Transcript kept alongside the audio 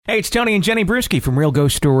Hey, it's Tony and Jenny Brewski from Real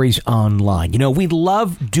Ghost Stories Online. You know, we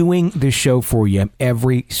love doing the show for you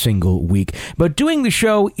every single week, but doing the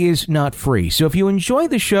show is not free. So if you enjoy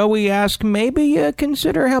the show, we ask maybe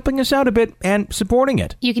consider helping us out a bit and supporting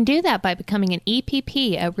it. You can do that by becoming an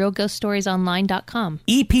EPP at realghoststoriesonline.com.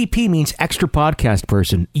 EPP means extra podcast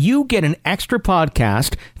person. You get an extra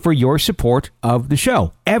podcast for your support of the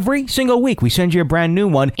show. Every single week, we send you a brand new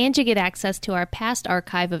one. And you get access to our past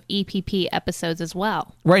archive of EPP episodes as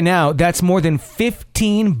well. Right now, that's more than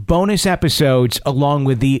 15 bonus episodes along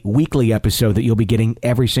with the weekly episode that you'll be getting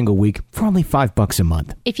every single week for only $5 a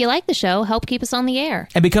month. If you like the show, help keep us on the air.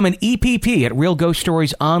 And become an EPP at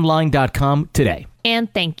realghoststoriesonline.com today.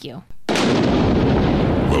 And thank you.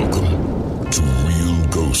 Welcome to Real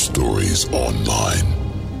Ghost Stories Online.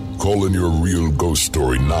 Call in your real ghost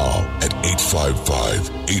story now at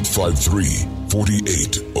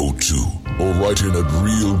 855-853-4802 or write in at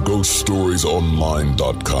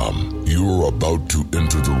realghoststoriesonline.com. You're about to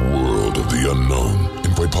enter the world of the unknown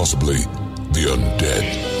and quite possibly the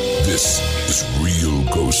undead. This is Real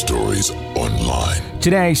Ghost Stories Online.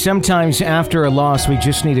 Today, sometimes after a loss, we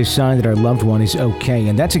just need a sign that our loved one is okay.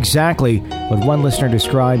 And that's exactly what one listener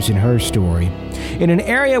describes in her story. In an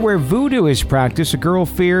area where voodoo is practiced, a girl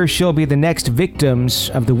fears she'll be the next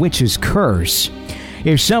victims of the witch's curse.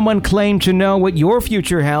 If someone claimed to know what your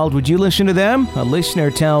future held, would you listen to them? A listener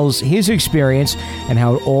tells his experience and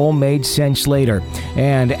how it all made sense later.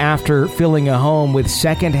 And after filling a home with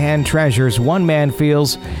secondhand treasures, one man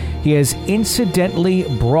feels he has incidentally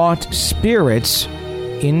brought spirits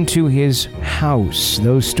into his house.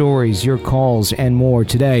 Those stories, your calls, and more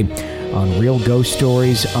today on Real Ghost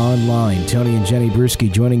Stories Online. Tony and Jenny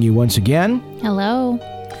Brewski joining you once again. Hello.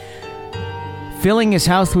 Filling his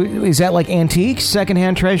house, is that like antiques,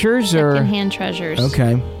 secondhand treasures? Secondhand treasures.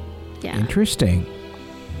 Okay. Yeah. Interesting.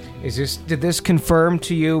 Did this confirm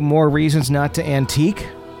to you more reasons not to antique?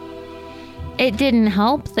 It didn't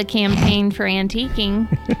help the campaign for antiquing,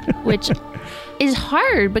 which is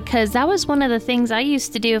hard because that was one of the things I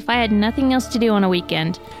used to do if I had nothing else to do on a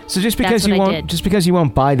weekend. So just because you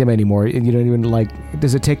won't buy them anymore, you don't even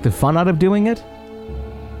does it take the fun out of doing it?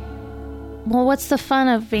 Well, what's the fun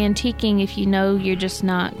of antiquing if you know you're just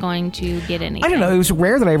not going to get anything? I don't know. It was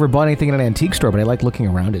rare that I ever bought anything in an antique store, but I like looking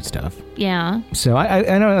around at stuff. Yeah. So I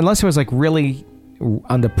don't know, unless it was like really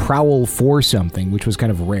on the prowl for something, which was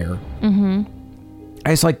kind of rare. Mm-hmm. I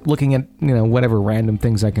just like looking at, whatever random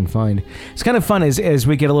things I can find. It's kind of fun as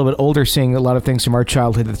we get a little bit older, seeing a lot of things from our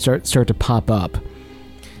childhood that start to pop up.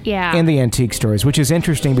 Yeah. In the antique stores, which is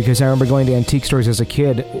interesting because I remember going to antique stores as a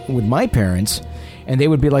kid with my parents, and they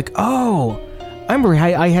would be like, oh, I remember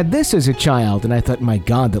I had this as a child, and I thought, my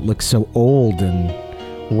God, that looks so old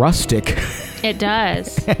and rustic. It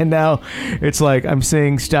does. And now it's like I'm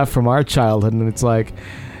seeing stuff from our childhood, and it's like,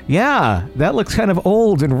 yeah, that looks kind of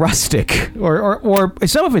old and rustic. Or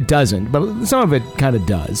some of it doesn't, but some of it kind of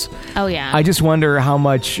does. Oh, yeah. I just wonder how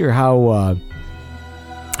much or how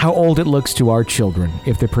old it looks to our children,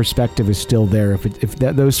 if the perspective is still there, if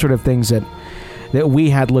those sort of things that we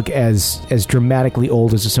had look as dramatically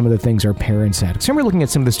old as some of the things our parents had. Because I remember looking at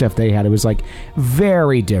some of the stuff they had, it was like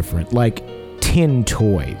very different, like tin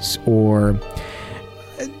toys or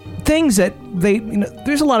things that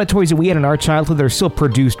there's a lot of toys that we had in our childhood that are still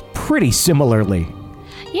produced pretty similarly.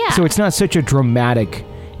 Yeah. So it's not such a dramatic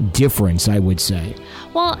difference, I would say.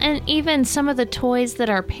 Well, and even some of the toys that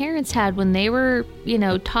our parents had when they were,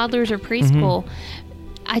 toddlers or preschool,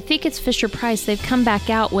 I think it's Fisher-Price. They've come back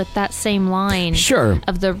out with that same line. Sure.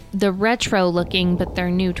 Of the retro looking, but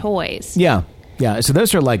they're new toys. Yeah. Yeah, so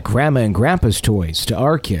those are like grandma and grandpa's toys to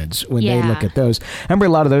our kids when they look at those. I remember a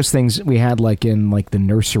lot of those things we had like in like the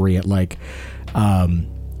nursery at like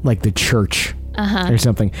the church or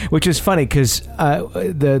something, which is funny because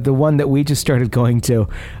the one that we just started going to,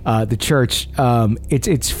 the church,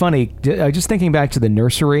 it's funny. Just thinking back to the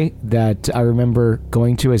nursery that I remember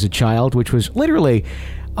going to as a child, which was literally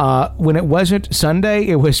when it wasn't Sunday,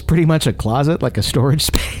 it was pretty much a closet, like a storage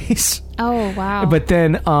space. Oh, wow. But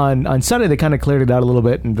then on Sunday, they kind of cleared it out a little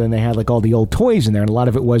bit, and then they had like all the old toys in there, and a lot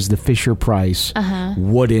of it was the Fisher-Price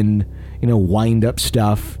wooden, wind-up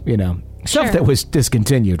stuff, stuff that was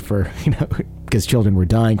discontinued for, because children were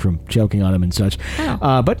dying from choking on them and such.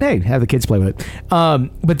 Oh. But hey, have the kids play with it.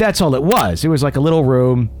 But that's all it was. It was like a little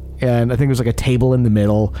room, and I think it was like a table in the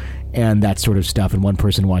middle, and that sort of stuff, and one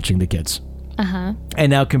person watching the kids.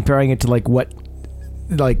 And now comparing it to like what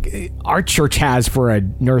our church has for a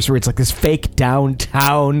nursery, it's like this fake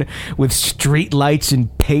downtown with street lights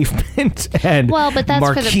and pavement and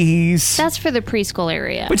marquees. That's for the preschool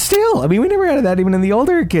area. But still, I mean, we never had that even in the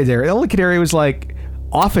older kids area. The older kid area was like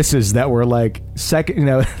offices that were like second,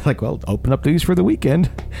 like, well, open up these for the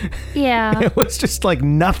weekend. Yeah. It was just like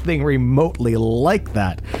nothing remotely like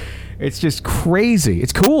that. It's just crazy.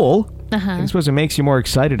 It's cool. I suppose it makes you more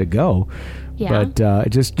excited to go. Yeah. But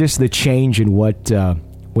just the change in what's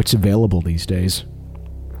available these days.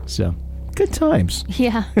 So, good times.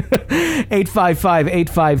 Yeah.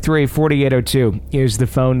 855-853-4802 is the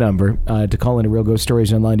phone number to call into Real Ghost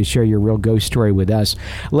Stories Online to share your real ghost story with us.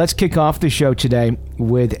 Let's kick off the show today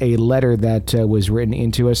with a letter that was written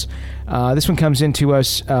into us. This one comes into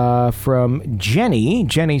us from Jenny.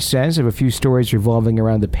 Jenny says, I have a few stories revolving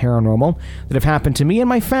around the paranormal that have happened to me and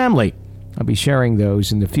my family. I'll be sharing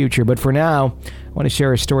those in the future, but for now, I want to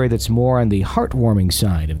share a story that's more on the heartwarming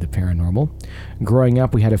side of the paranormal. Growing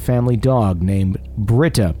up, we had a family dog named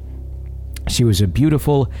Britta. She was a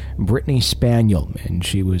beautiful Brittany Spaniel, and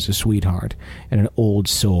she was a sweetheart and an old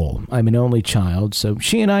soul. I'm an only child, so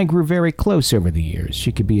she and I grew very close over the years.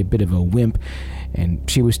 She could be a bit of a wimp, and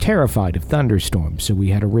she was terrified of thunderstorms, so we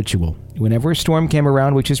had a ritual. Whenever a storm came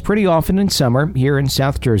around, which is pretty often in summer here in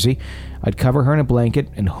South Jersey, I'd cover her in a blanket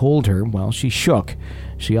and hold her while she shook.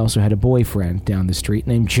 She also had a boyfriend down the street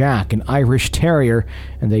named Jack, an Irish Terrier,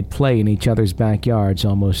 and they'd play in each other's backyards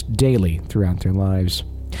almost daily throughout their lives.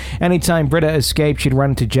 Anytime Britta escaped, she'd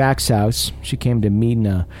run to Jack's house. She came to mean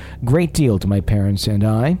a great deal to my parents and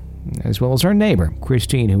I, as well as our neighbor,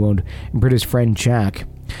 Christine, who owned Britta's friend Jack.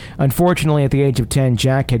 Unfortunately, at the age of 10,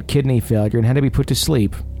 Jack had kidney failure and had to be put to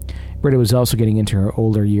sleep. Britta was also getting into her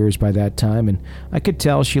older years by that time, and I could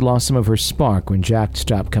tell she lost some of her spark when Jack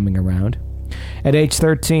stopped coming around. At age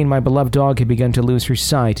 13, my beloved dog had begun to lose her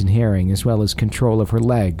sight and hearing, as well as control of her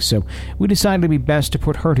legs, so we decided it would be best to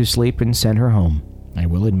put her to sleep and send her home. I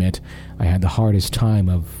will admit, I had the hardest time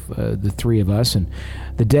of the three of us, and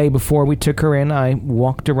the day before we took her in, I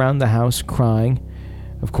walked around the house crying.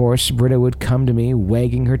 Of course, Britta would come to me,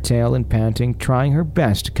 wagging her tail and panting, trying her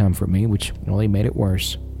best to comfort me, which only made it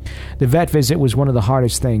worse. The vet visit was one of the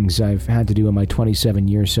hardest things I've had to do in my 27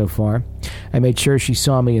 years so far. I made sure she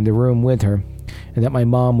saw me in the room with her, and that my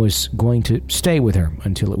mom was going to stay with her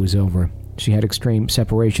until it was over. She had extreme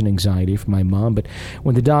separation anxiety from my mom, but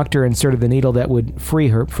when the doctor inserted the needle that would free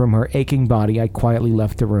her from her aching body, I quietly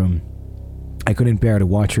left the room. I couldn't bear to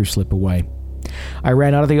watch her slip away. I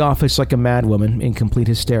ran out of the office like a madwoman, in complete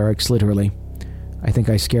hysterics, literally. I think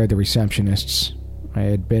I scared the receptionists. I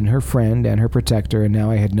had been her friend and her protector, and now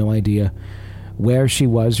I had no idea where she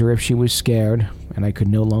was or if she was scared, and I could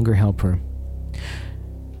no longer help her.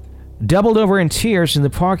 Doubled over in tears in the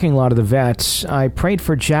parking lot of the vet, I prayed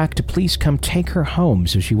for Jack to please come take her home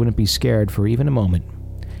so she wouldn't be scared for even a moment.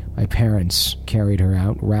 My parents carried her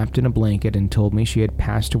out, wrapped in a blanket, and told me she had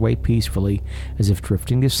passed away peacefully, as if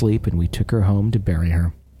drifting to sleep, and we took her home to bury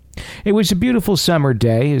her. It was a beautiful summer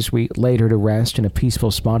day as we laid her to rest in a peaceful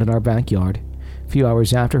spot in our backyard. A few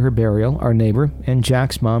hours after her burial, our neighbor and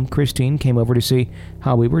Jack's mom, Christine, came over to see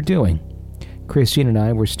how we were doing. Christine and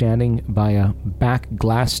I were standing by a back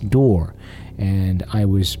glass door, and I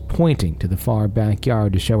was pointing to the far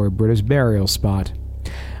backyard to show her Britta's burial spot.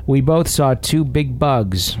 We both saw two big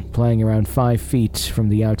bugs playing around 5 feet from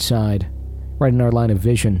the outside, right in our line of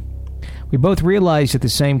vision. We both realized at the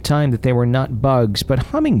same time that they were not bugs, but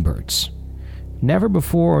hummingbirds. Never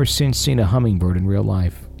before or since seen a hummingbird in real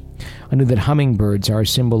life. I knew that hummingbirds are a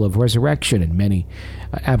symbol of resurrection in many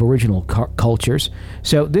Aboriginal cultures,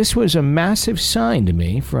 so this was a massive sign to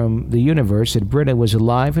me from the universe that Britta was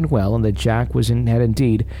alive and well and that Jack had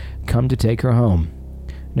indeed come to take her home.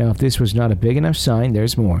 Now, if this was not a big enough sign,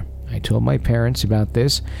 there's more. I told my parents about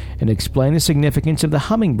this and explained the significance of the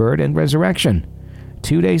hummingbird and resurrection.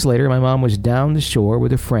 2 days later, my mom was down the shore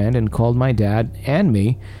with a friend and called my dad and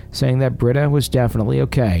me, saying that Britta was definitely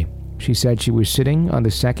okay. She said she was sitting on the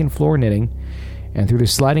second floor knitting, and through the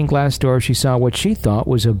sliding glass door she saw what she thought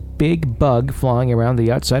was a big bug flying around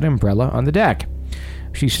the outside umbrella on the deck.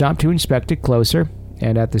 She stopped to inspect it closer,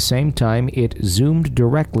 and at the same time it zoomed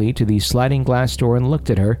directly to the sliding glass door and looked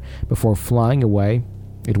at her before flying away.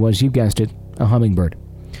 It was, you guessed it, a hummingbird.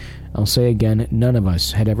 I'll say again, none of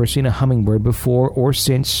us had ever seen a hummingbird before or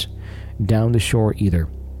since down the shore either.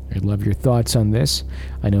 I'd love your thoughts on this.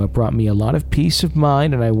 I know it brought me a lot of peace of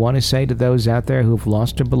mind, and I want to say to those out there who've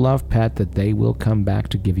lost a beloved pet that they will come back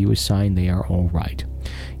to give you a sign they are all right.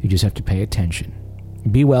 You just have to pay attention.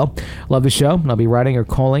 Be well. Love the show, and I'll be writing or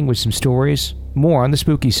calling with some stories more on the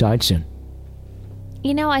spooky side soon.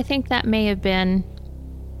 You know, I think that may have been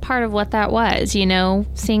part of what that was,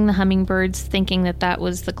 seeing the hummingbirds, thinking that that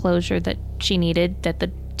was the closure that she needed, that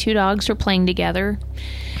the two dogs were playing together.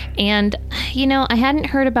 And, I hadn't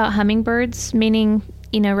heard about hummingbirds, meaning,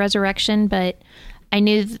 resurrection, but I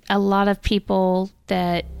knew a lot of people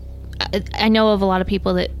that I know of a lot of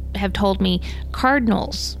people that have told me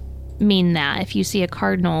cardinals mean that. If you see a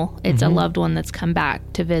cardinal, it's a loved one that's come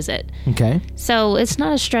back to visit. Okay. So it's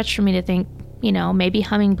not a stretch for me to think, maybe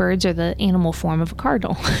hummingbirds are the animal form of a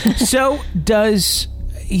cardinal. So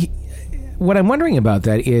what I'm wondering about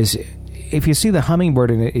that is, if you see the hummingbird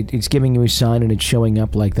and it's giving you a sign and it's showing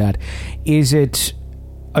up like that, is it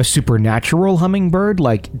a supernatural hummingbird?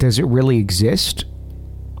 Like, does it really exist?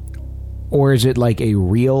 Or is it like a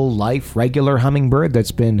real life, regular hummingbird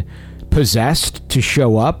that's been possessed to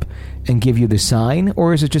show up and give you the sign?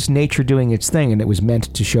 Or is it just nature doing its thing and it was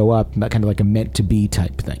meant to show up, kind of like a meant to be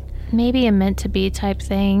type thing? Maybe a meant to be type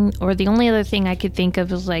thing. Or the only other thing I could think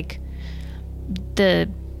of is like the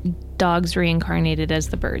dogs reincarnated as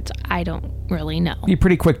the birds. I don't really know. Be a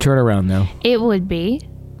pretty quick turnaround, though. It would be.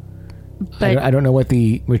 But I don't know what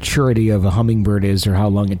the maturity of a hummingbird is or how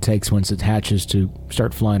long it takes once it hatches to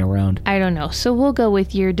start flying around. I don't know. So we'll go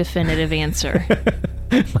with your definitive answer.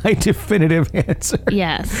 My definitive answer?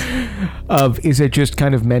 Yes. Is it just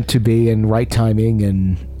kind of meant to be and right timing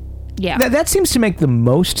and... Yeah. That seems to make the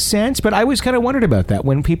most sense, but I always kind of wondered about that.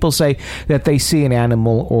 When people say that they see an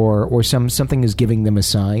animal or something is giving them a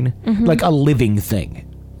sign, like a living thing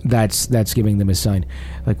that's giving them a sign.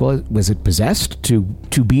 Like, well, was it possessed to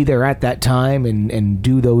be there at that time and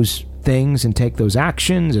do those things and take those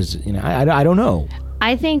actions? I don't know.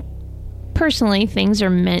 I think, personally, things are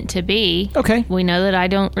meant to be. Okay. We know that I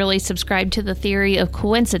don't really subscribe to the theory of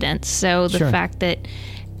coincidence, so the fact that,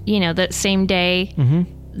 that same day...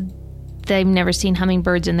 they've never seen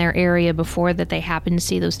hummingbirds in their area before, that they happen to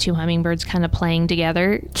see those two hummingbirds kind of playing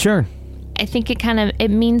together. Sure. I think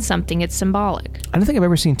it means something. It's symbolic. I don't think I've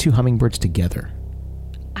ever seen two hummingbirds together.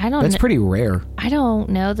 That's pretty rare. I don't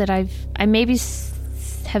know that I maybe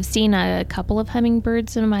have seen a couple of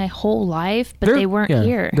hummingbirds in my whole life, but they weren't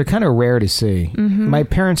here. They're kind of rare to see. My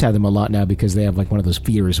parents have them a lot now because they have like one of those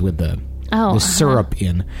feeders with the syrup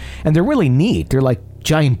in. And they're really neat. They're like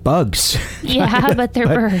giant bugs. Yeah, but they're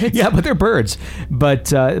birds. Yeah, but they're birds. But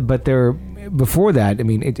they're, before that, I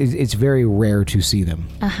mean, it's very rare to see them.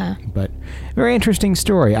 But very interesting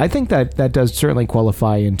story. I think that does certainly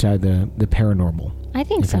qualify into the paranormal. I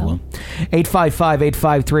think so.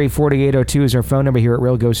 855-853-4802 is our phone number here at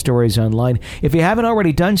Real Ghost Stories Online. If you haven't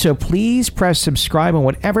already done so, please press subscribe on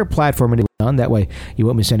whatever platform it is on. That way you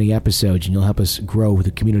won't miss any episodes and you'll help us grow with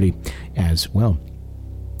the community as well.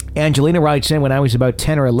 Angelina writes in, when I was about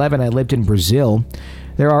 10 or 11, I lived in Brazil.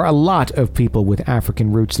 There are a lot of people with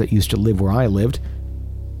African roots that used to live where I lived.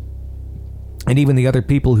 And even the other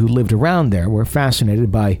people who lived around there were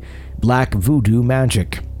fascinated by black voodoo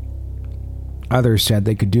magic. Others said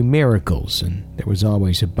they could do miracles, and there was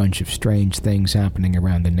always a bunch of strange things happening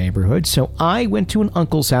around the neighborhood. So I went to an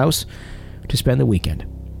uncle's house to spend the weekend.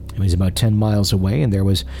 It was about 10 miles away, and there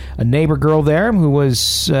was a neighbor girl there who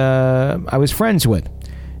I was friends with.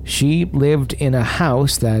 She lived in a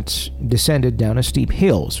house that descended down a steep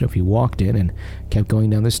hill, so if you walked in and kept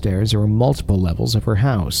going down the stairs, there were multiple levels of her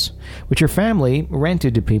house, which her family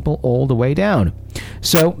rented to people all the way down.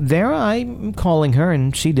 So there I'm calling her,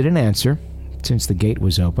 and she didn't answer. Since the gate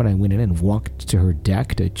was open, I went in and walked to her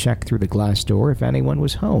deck to check through the glass door if anyone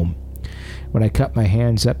was home. When I cut my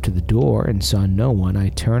hands up to the door and saw no one, I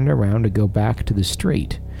turned around to go back to the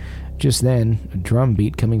street. Just then, a drum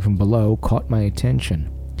beat coming from below caught my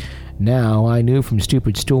attention. Now, I knew from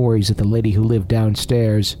stupid stories that the lady who lived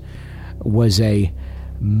downstairs was a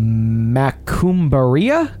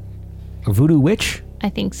macumbaria? A voodoo witch? I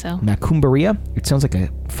think so. Macumbaria? It sounds like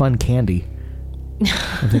a fun candy.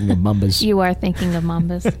 I'm thinking of Mambas. You are thinking of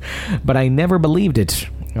Mambas. But I never believed it.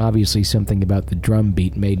 Obviously, something about the drum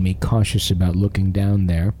beat made me cautious about looking down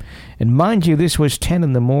there. And mind you, this was 10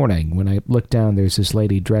 in the morning. When I looked down, there's this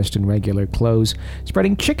lady dressed in regular clothes,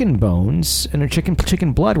 spreading chicken bones, and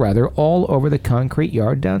chicken blood, all over the concrete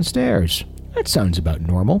yard downstairs. That sounds about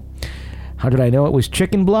normal. How did I know it was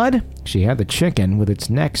chicken blood? She had the chicken with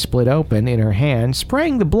its neck split open in her hand,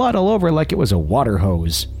 spraying the blood all over like it was a water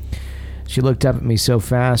hose. She looked up at me so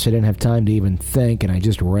fast I didn't have time to even think, and I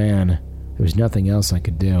just ran. There was nothing else I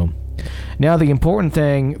could do. Now, the important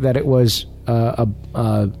thing that it was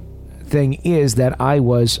thing is that I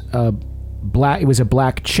was black. It was a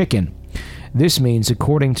black chicken. This means,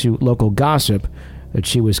 according to local gossip, that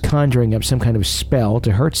she was conjuring up some kind of spell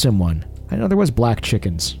to hurt someone. I know there was black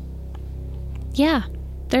chickens. Yeah,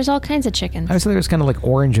 there's all kinds of chickens. I thought it was kind of like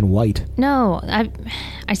orange and white. No,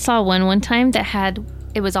 I saw one time that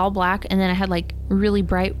it was all black, and then it had like really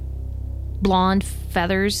bright blonde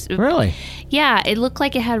feathers. Really? Yeah, it looked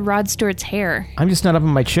like it had Rod Stewart's hair. I'm just not up on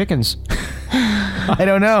my chickens. I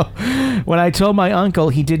don't know. When I told my uncle,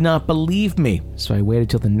 he did not believe me. So I waited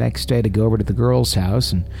till the next day to go over to the girl's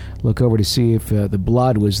house and look over to see if the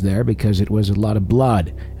blood was there, because it was a lot of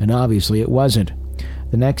blood, and obviously it wasn't.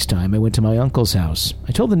 The next time, I went to my uncle's house.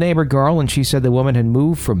 I told the neighbor girl, and she said the woman had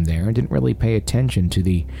moved from there and didn't really pay attention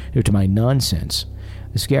to my nonsense.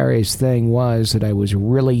 The scariest thing was that I was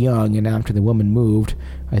really young, and after the woman moved,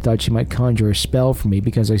 I thought she might conjure a spell for me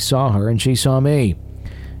because I saw her and she saw me.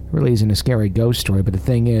 It really isn't a scary ghost story, but the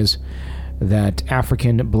thing is that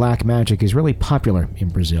African black magic is really popular in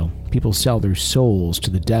Brazil. People sell their souls to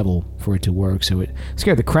the devil for it to work, so it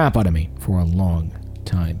scared the crap out of me for a long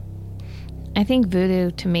time. I think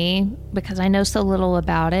voodoo, to me, because I know so little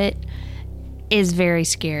about it, is very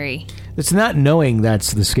scary. It's not knowing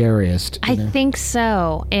that's the scariest. I think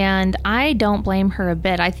so, and I don't blame her a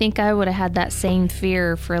bit. I think I would have had that same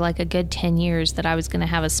fear for like a good 10 years that I was going to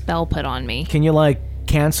have a spell put on me. Can you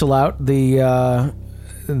cancel out the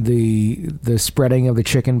spreading of the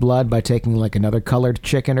chicken blood by taking like another colored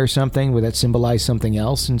chicken or something? Would that symbolize something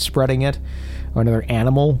else and spreading it, or another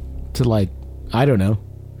animal to I don't know.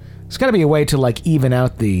 There's got to be a way to even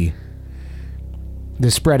out the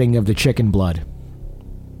spreading of the chicken blood,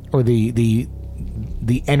 or the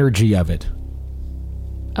energy of it.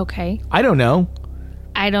 Okay. I don't know.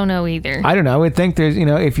 I don't know either. I don't know. I would think there's,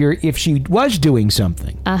 if she was doing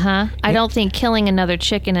something. Uh-huh. I don't think killing another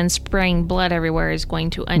chicken and spraying blood everywhere is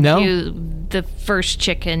going to undo the first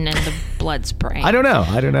chicken and the blood spraying. I don't know.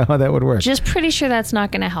 I don't know how that would work. Just pretty sure that's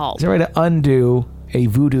not going to help. Is there a way to undo a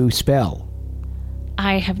voodoo spell?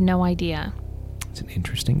 I have no idea. It's an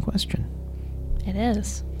interesting question. It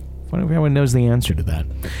is. I wonder if anyone knows the answer to that.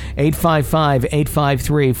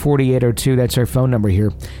 855-853-4802. That's our phone number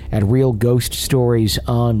here at Real Ghost Stories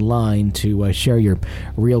Online to share your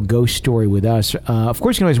real ghost story with us. Of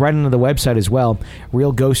course, you can always write into the website as well,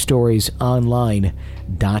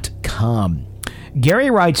 realghoststoriesonline.com. Gary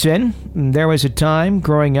writes in, there was a time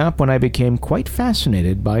growing up when I became quite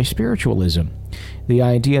fascinated by spiritualism. The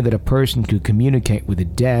idea that a person could communicate with the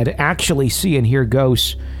dead, actually see and hear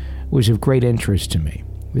ghosts, was of great interest to me.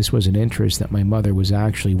 This was an interest that my mother was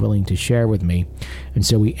actually willing to share with me, and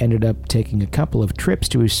so we ended up taking a couple of trips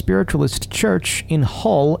to a spiritualist church in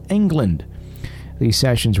Hull, England. These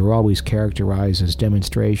sessions were always characterized as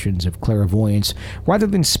demonstrations of clairvoyance rather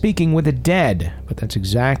than speaking with the dead, but that's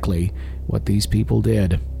exactly what these people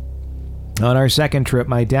did. On our second trip,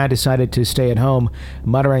 my dad decided to stay at home,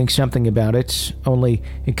 muttering something about it, only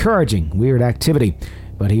encouraging weird activity.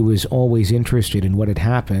 But he was always interested in what had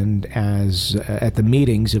happened, as at the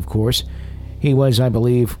meetings, of course. He was, I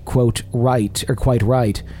believe, quote, right, or quite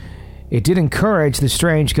right. It did encourage the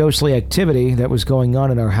strange ghostly activity that was going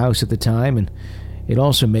on in our house at the time, and it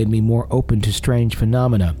also made me more open to strange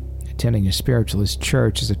phenomena. Attending a spiritualist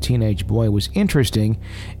church as a teenage boy was interesting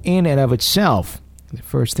in and of itself. The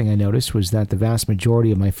first thing I noticed was that the vast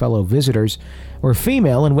majority of my fellow visitors were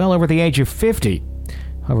female and well over the age of 50.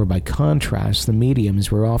 However, by contrast, the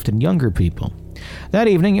mediums were often younger people. That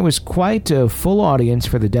evening, it was quite a full audience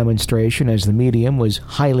for the demonstration, as the medium was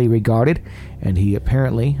highly regarded, and he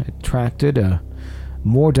apparently attracted a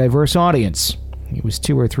more diverse audience. It was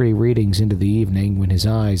 2 or 3 readings into the evening when his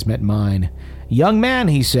eyes met mine. "Young man,"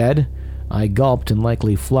 he said. I gulped and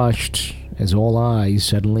likely flushed, as all eyes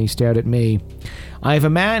suddenly stared at me. "I have a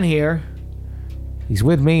man here. He's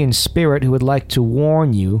with me in spirit who would like to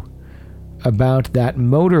warn you about that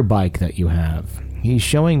motorbike that you have. He's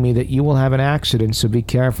showing me that you will have an accident, so be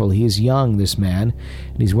careful. He is young, this man,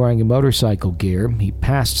 and he's wearing a motorcycle gear. He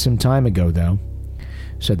passed some time ago, though,"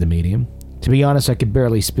 said the medium. To be honest, I could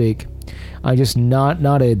barely speak. I just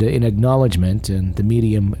nodded in acknowledgement, and the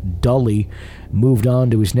medium dully moved on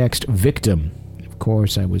to his next victim. Of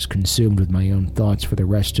course, I was consumed with my own thoughts for the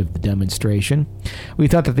rest of the demonstration. We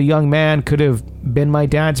thought that the young man could have been my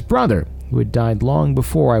dad's brother, who had died long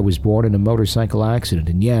before I was born in a motorcycle accident.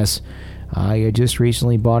 And yes, I had just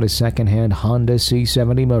recently bought a second-hand Honda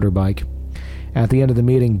C70 motorbike. At the end of the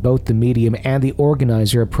meeting, both the medium and the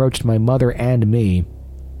organizer approached my mother and me.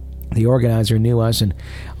 The organizer knew us and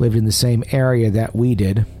lived in the same area that we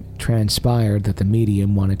did. It transpired that the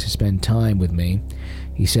medium wanted to spend time with me.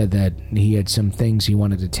 He said that he had some things he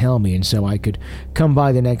wanted to tell me, and so I could come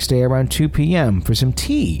by the next day around 2 p.m. for some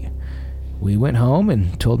tea. We went home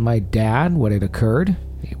and told my dad what had occurred.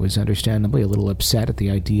 He was understandably a little upset at the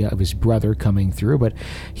idea of his brother coming through, but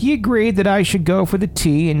he agreed that I should go for the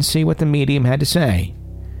tea and see what the medium had to say.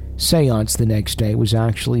 Seance the next day was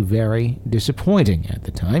actually very disappointing at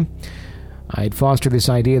the time. I had fostered this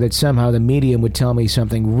idea that somehow the medium would tell me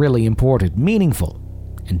something really important, meaningful,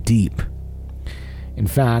 and deep. In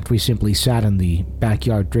fact, we simply sat in the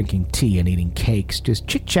backyard drinking tea and eating cakes, just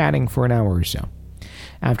chit-chatting for an hour or so.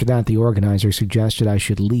 After that, the organizer suggested I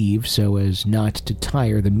should leave so as not to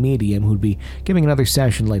tire the medium who'd be giving another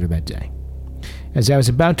session later that day. As I was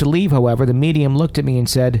about to leave, however, the medium looked at me and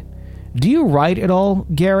said, "Do you write at all,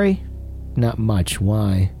 Gary?" "Not much.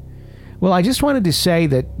 Why?" "Well, I just wanted to say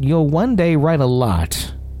that you'll one day write a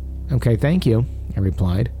lot." "Okay, thank you," I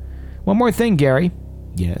replied. "One more thing, Gary."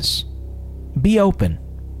 "Yes." "Be open."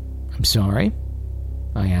 "I'm sorry?"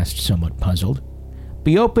 I asked, somewhat puzzled.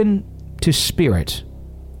 "Be open to spirit.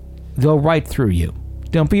 They'll write through you.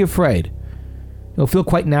 Don't be afraid. It'll feel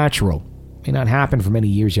quite natural. May not happen for many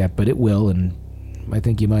years yet, but it will, and I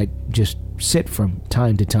think you might just sit from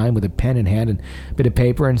time to time with a pen in hand and a bit of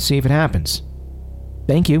paper and see if it happens."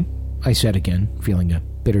 "Thank you," I said again, feeling a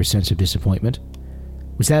bitter sense of disappointment.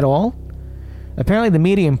 Was that all? Apparently the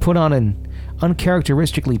medium put on an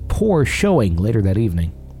uncharacteristically poor showing later that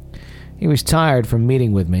evening. He was tired from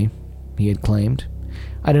meeting with me, he had claimed.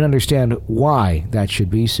 I didn't understand why that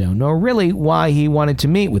should be so, nor really why he wanted to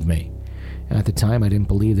meet with me. At the time, I didn't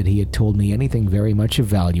believe that he had told me anything very much of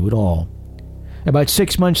value at all. About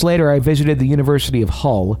 6 months later, I visited the University of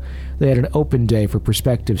Hull. They had an open day for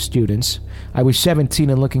prospective students. I was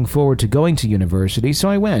 17 and looking forward to going to university, so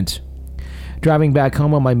I went. Driving back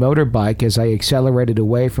home on my motorbike, as I accelerated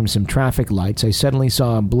away from some traffic lights, I suddenly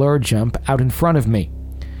saw a blur jump out in front of me.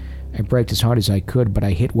 I braked as hard as I could, but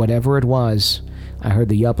I hit whatever it was. I heard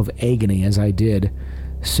the yelp of agony as I did.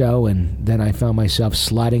 And then I found myself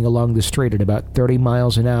sliding along the street at about 30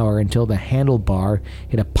 miles an hour until the handlebar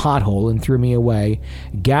hit a pothole and threw me away,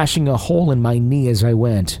 gashing a hole in my knee as I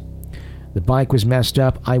went. The bike was messed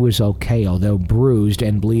up. I was okay, although bruised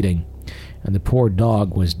and bleeding. And the poor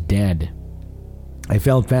dog was dead. I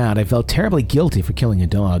felt bad. I felt terribly guilty for killing a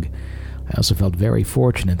dog. I also felt very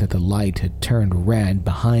fortunate that the light had turned red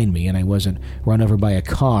behind me and I wasn't run over by a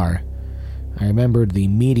car. I remembered the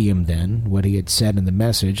medium then, what he had said in the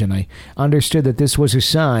message, and I understood that this was a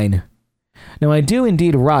sign. Now, I do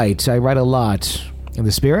indeed write. I write a lot. And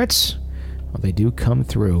the spirits? Well, they do come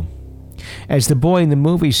through. As the boy in the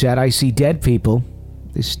movie said, I see dead people.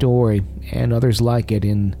 This story, and others like it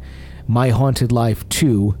in My Haunted Life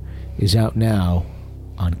 2, is out now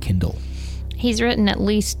on Kindle. He's written at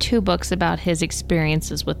least 2 books about his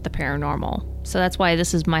experiences with the paranormal. So that's why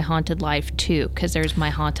this is My Haunted Life 2, because there's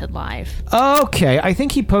My Haunted Life. Okay, I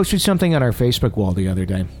think he posted something on our Facebook wall the other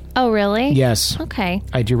day. Oh, really? Yes. Okay.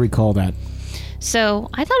 I do recall that.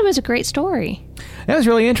 So I thought it was a great story. That was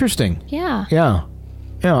really interesting. Yeah. Yeah.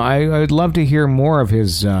 Yeah, I would love to hear more of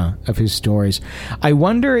his stories. I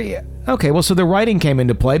wonder... Okay, well, so the writing came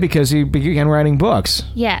into play because he began writing books.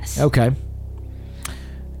 Yes. Okay.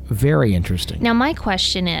 Very interesting. Now, my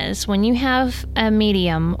question is, when you have a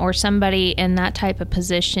medium or somebody in that type of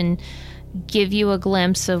position give you a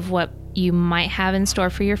glimpse of what you might have in store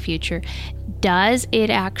for your future, does it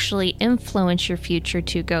actually influence your future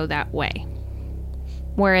to go that way?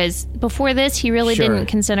 Whereas before this, he really didn't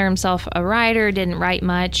consider himself a writer, didn't write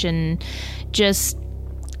much, and just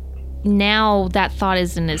now that thought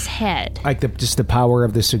is in his head. Like just the power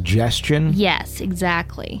of the suggestion? Yes,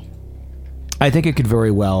 exactly. I think it could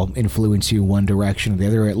very well influence you one direction or the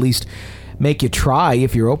other, or at least make you try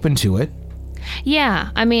if you're open to it.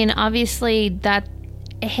 Yeah, I mean, obviously that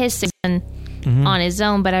his on his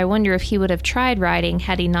own, but I wonder if he would have tried writing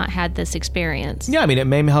had he not had this experience. Yeah, I mean, it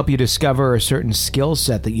may help you discover a certain skill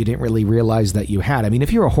set that you didn't really realize that you had. I mean,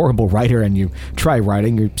 if you're a horrible writer and you try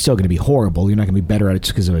writing, you're still going to be horrible. You're not going to be better at it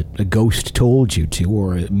just because a ghost told you to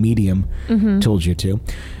or a medium told you to.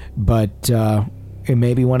 But it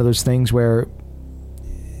may be one of those things where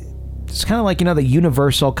it's kind of like, the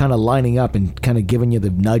universal kind of lining up and kind of giving you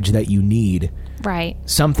the nudge that you need. Right.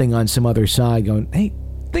 Something on some other side going, hey,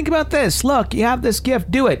 think about this. Look, you have this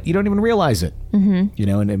gift. Do it. You don't even realize it.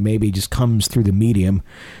 Mm-hmm. And it maybe just comes through the medium.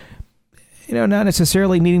 Not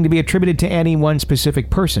necessarily needing to be attributed to any one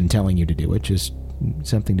specific person telling you to do it. Just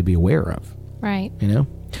something to be aware of. Right.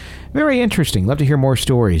 Very interesting. Love to hear more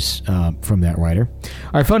stories from that writer.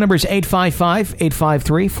 Our phone number is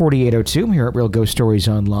 855-853-4802 here at Real Ghost Stories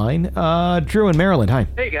Online. Drew in Maryland. Hi.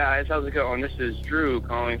 Hey, guys. How's it going? This is Drew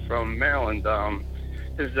calling from Maryland.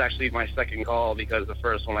 This is actually my second call because the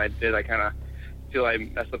first one I did, I kind of feel I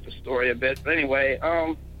messed up the story a bit. But anyway,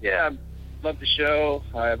 yeah, I love the show.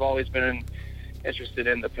 I've always been interested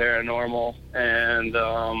in the paranormal. And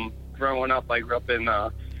growing up, I grew up in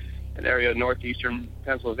an area of northeastern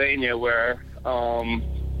Pennsylvania where, I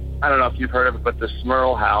don't know if you've heard of it, but the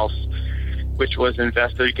Smurl House, which was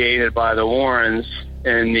investigated by the Warrens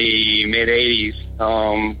in the mid-'80s,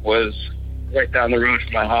 was right down the road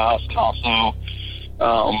from my house. Also,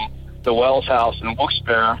 the Wells House in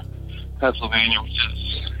Wilkes-Barre, Pennsylvania, which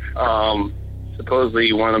is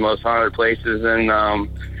supposedly one of the most haunted places in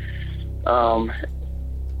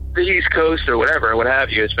the East Coast or whatever, what have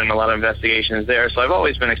you. It's been a lot of investigations there, so I've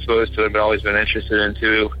always been exposed to it, but always been interested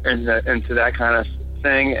into that kind of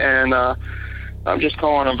thing. And I'm just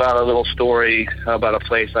calling about a little story about a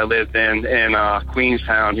place I lived in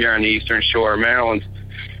Queenstown here on the Eastern Shore of Maryland.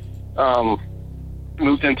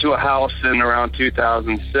 Moved into a house in around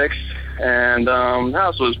 2006, and the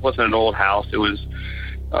house wasn't an old house. It was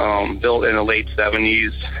built in the late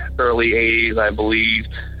 70s, early 80s, I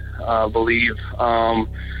believe.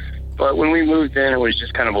 But when we moved in, it was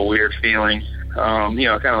just kind of a weird feeling, kind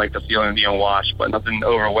of like the feeling of being watched, but nothing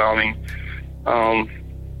overwhelming.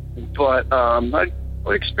 But I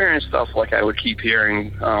would experience stuff like I would keep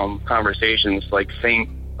hearing conversations like faint,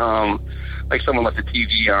 like someone left the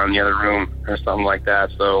TV on in the other room or something like that.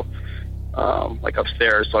 So, like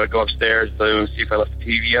upstairs, so I'd go upstairs to see if I left the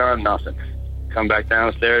TV on, nothing. Come back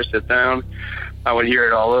downstairs, sit down, I would hear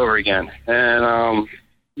it all over again. And,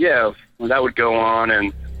 that would go on,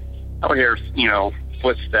 and I would hear,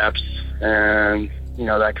 footsteps and,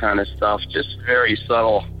 that kind of stuff, just very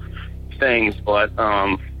subtle things, but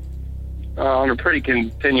on a pretty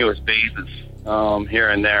continuous basis here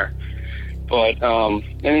and there. But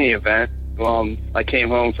in any event, I came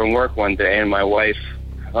home from work one day, and my wife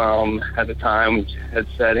at the time had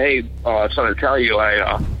said, hey, I just wanted to tell you,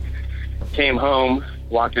 I came home,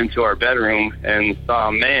 walked into our bedroom, and saw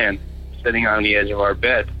a man sitting on the edge of our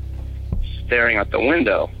bed, staring out the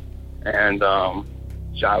window. And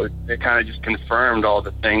it kind of just confirmed all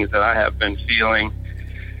the things that I have been feeling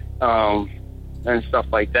and stuff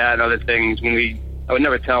like that. And other things, I would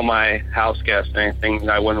never tell my house guests anything.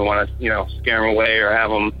 I wouldn't want to, scare them away or have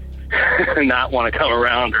them not want to come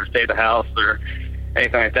around or stay at the house or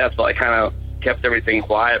anything like that. So I kind of kept everything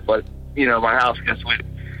quiet. But, my house guests would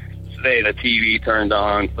say the TV turned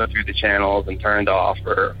on, flipped through the channels and turned off,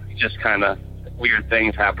 or just kind of weird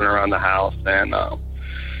things happen around the house. And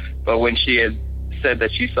but when she had said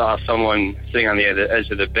that she saw someone sitting on the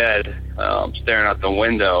edge of the bed, staring out the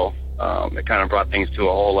window, it kind of brought things to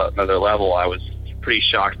a whole other level. I was pretty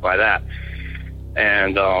shocked by that.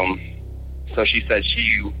 And so she said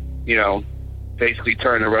she, basically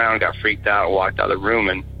turned around, got freaked out, and walked out of the room,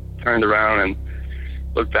 and turned around and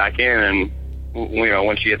looked back in, and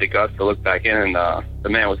when she had the guts to look back in, and the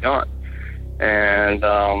man was gone. And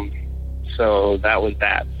so that was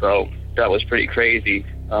that. So that was pretty crazy.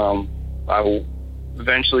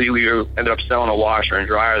 Eventually we ended up selling a washer and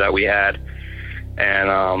dryer that we had,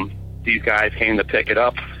 and these guys came to pick it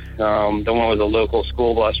up. The one was a local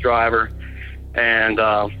school bus driver, and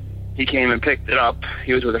he came and picked it up.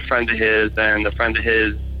 He was with a friend of his, and the friend of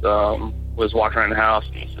his was walking around the house,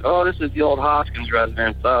 and he said, oh, this is the old Hoskins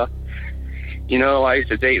residence. I used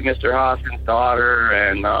to date Mr. Hoskins' daughter,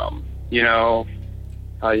 and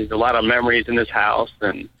there's a lot of memories in this house,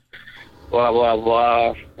 and blah, blah,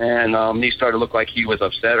 blah. And he started to look like he was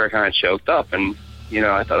upset or kind of choked up, and,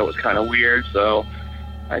 I thought it was kind of weird. So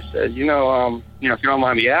I said, if you don't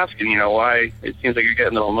mind me asking, why it seems like you're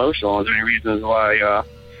getting a little emotional. Is there any reasons why,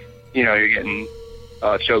 you're getting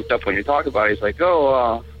choked up when you talk about it? He's like,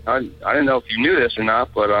 I didn't know if you knew this or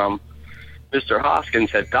not, but Mr. Hoskins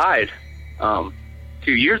had died 2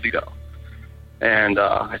 years ago. And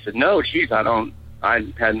I said, no, geez, I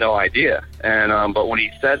had no idea. And but when he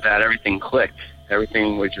said that, everything clicked.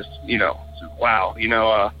 Everything was just, wow,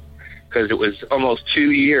 because it was almost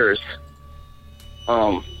 2 years,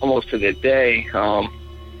 almost to the day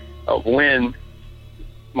of when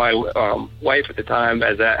my wife at the time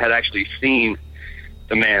had actually seen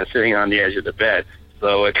the man sitting on the edge of the bed.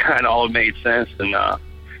 So it kind of all made sense and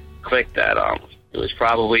clicked that it was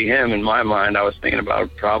probably him. In my mind, I was thinking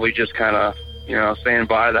about probably just kind of, staying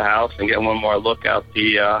by the house and getting one more look out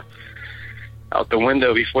the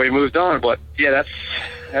window before he moved on. But yeah,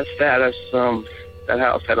 that's that. That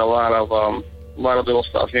house had a lot of little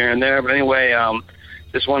stuff here and there. But anyway,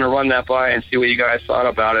 just want to run that by and see what you guys thought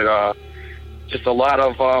about it. Just a lot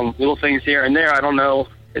of little things here and there. I don't know.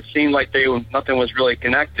 It seemed like nothing was really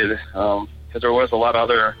connected because there was a lot of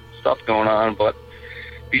other stuff going on. But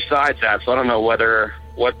besides that, so I don't know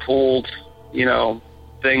what pulled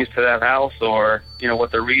things to that house or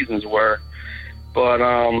what the reasons were. But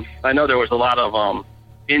I know there was a lot of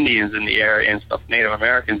Indians in the area and stuff, Native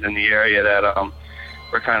Americans in the area that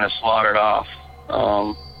were kind of slaughtered off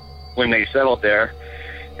when they settled there.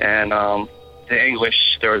 And the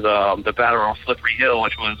English, there was the Battle of Slippery Hill,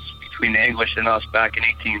 which was between the English and us back in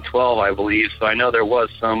 1812, I believe. So I know there was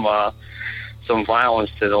some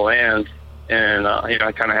violence to the land, and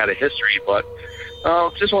I kind of had a history. But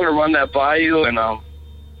just want to run that by you and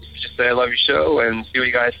just say I love your show and see what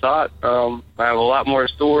you guys thought. I have a lot more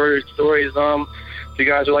stories if you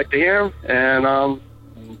guys would like to hear them. And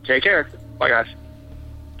take care. Bye, guys.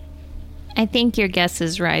 I think your guess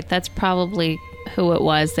is right. That's probably who it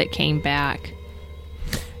was that came back.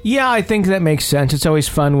 Yeah, I think that makes sense. It's always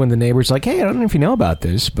fun when the neighbor's like, hey, I don't know if you know about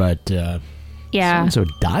this, but yeah, so-and-so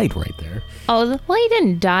died right there. Oh, well, he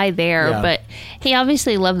didn't die there, Yeah. but he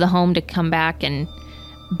obviously loved the home to come back and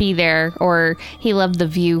be there, or he loved the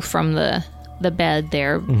view from the bed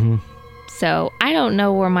there. Mm-hmm. So I don't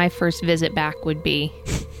know where my first visit back would be.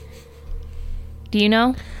 Do you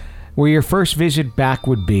know? Where your first visit back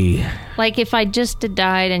would be? Like if I just had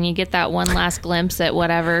died and you get that one last glimpse at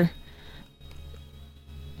whatever.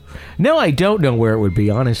 No, I don't know where it would be,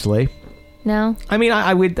 honestly. No? I mean,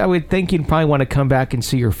 I would think you'd probably want to come back and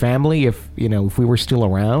see your family if we were still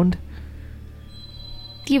around.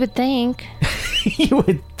 You would think. You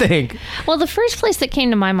would think. Well, the first place that came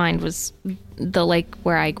to my mind was the lake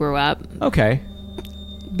where I grew up. Okay.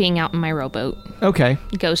 Being out in my rowboat. Okay.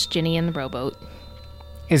 Ghost Ginny in the rowboat.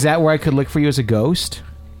 Is that where I could look for you as a ghost?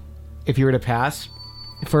 If you were to pass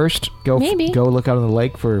first? Maybe. Go look out on the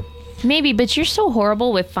lake for... Maybe, but you're so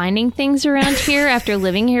horrible with finding things around here after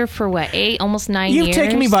living here for, what, 8, almost 9 years? You've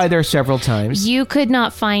taken me by there several times. You could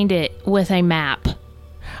not find it with a map.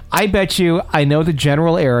 I bet you I know the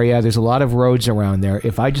general area. There's a lot of roads around there.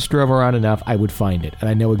 If I just drove around enough, I would find it. And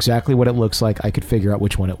I know exactly what it looks like. I could figure out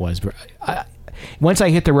which one it was. But once I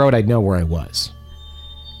hit the road, I'd know where I was.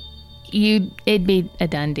 It'd be a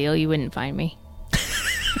done deal. You wouldn't find me.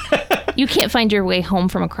 You can't find your way home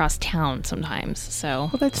from across town sometimes, so...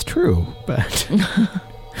 Well, that's true, but...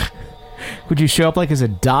 Would you show up, like, as a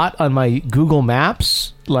dot on my Google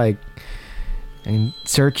Maps? Like, and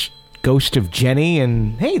search Ghost of Jenny,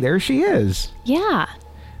 and, hey, there she is. Yeah.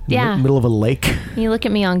 In the middle of a lake. You look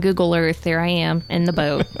at me on Google Earth, there I am, in the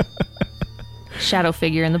boat. Shadow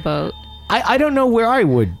figure in the boat. I don't know where I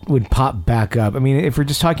would pop back up. I mean, if we're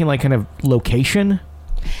just talking, like, kind of location...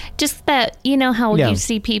 Just that, you know how Yeah. you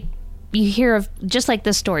see people, you hear of, just like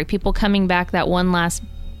this story, people coming back that one last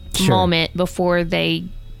Sure. moment before they,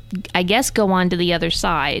 I guess, go on to the other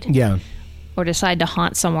side. Yeah. Or decide to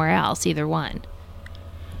haunt somewhere else, either one.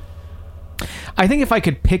 I think if I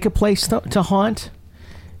could pick a place to haunt,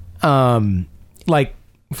 like,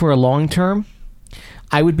 for a long term,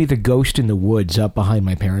 I would be the ghost in the woods up behind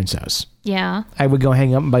my parents' house. Yeah. I would go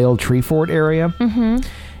hang up by old Tree Fort area. Mm-hmm.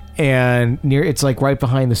 And it's like right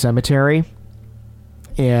behind the cemetery.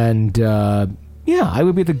 And, yeah, I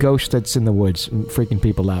would be the ghost that's in the woods, freaking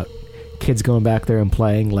people out. Kids going back there and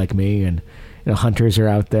playing like me, and hunters are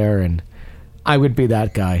out there, and I would be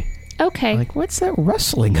that guy. Okay. Like, what's that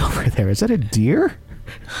rustling over there? Is that a deer?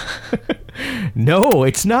 No,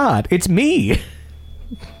 it's not. It's me.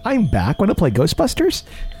 I'm back. Want to play Ghostbusters?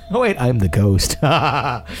 Oh, wait, I'm the ghost.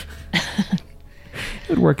 It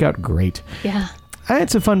would work out great. Yeah.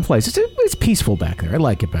 It's a fun place. It's peaceful back there. I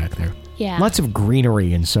like it back there. Yeah. Lots of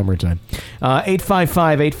greenery in summertime.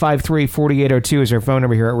 855-853-4802 is our phone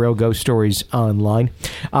number here at Real Ghost Stories Online.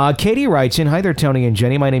 Katie writes in, hi there, Tony and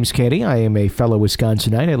Jenny. My name's Katie. I am a fellow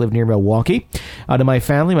Wisconsinite. I live near Milwaukee. To my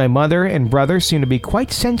family, my mother and brother seem to be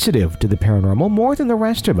quite sensitive to the paranormal, more than the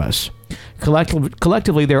rest of us.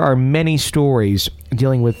 Collectively, there are many stories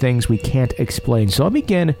dealing with things we can't explain. So I'll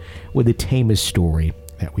begin with the tamest story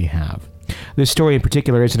that we have. This story in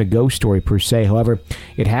particular isn't a ghost story per se. However,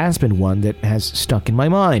 it has been one that has stuck in my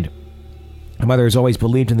mind. My mother has always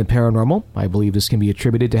believed in the paranormal. I believe this can be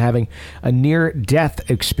attributed to having a near-death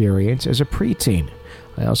experience as a preteen.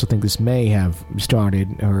 I also think this may have started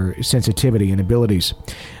her sensitivity and abilities.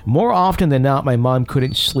 More often than not, my mom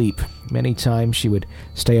couldn't sleep. Many times she would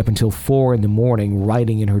stay up until 4 in the morning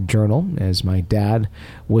writing in her journal, as my dad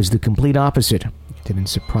was the complete opposite. It didn't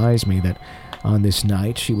surprise me that on this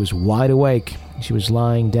night, she was wide awake. She was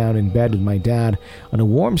lying down in bed with my dad on a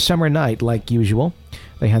warm summer night, like usual.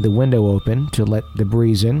 They had the window open to let the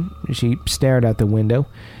breeze in. She stared out the window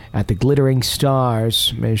at the glittering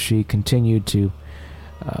stars. As she continued to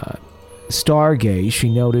stargaze,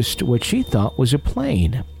 she noticed what she thought was a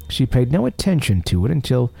plane. She paid no attention to it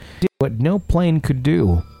until it did what no plane could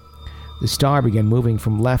do. The star began moving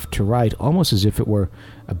from left to right, almost as if it were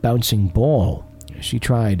a bouncing ball. She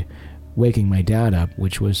tried waking my dad up,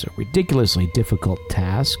 which was a ridiculously difficult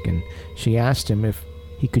task, and she asked him if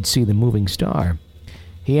he could see the moving star.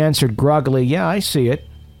 He answered groggily, "Yeah, I see it."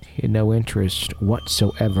 He had no interest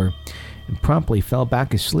whatsoever, and promptly fell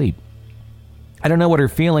back asleep. I don't know what her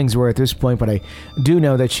feelings were at this point, but I do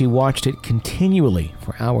know that she watched it continually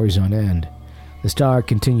for hours on end. The star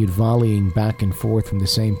continued volleying back and forth from the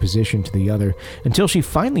same position to the other until she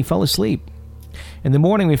finally fell asleep. In the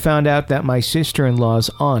morning, we found out that my sister-in-law's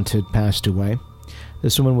aunt had passed away.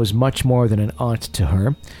 This woman was much more than an aunt to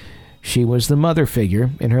her. She was the mother figure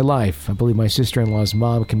in her life. I believe my sister-in-law's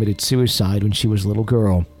mom committed suicide when she was a little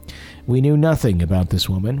girl. We knew nothing about this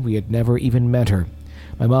woman. We had never even met her.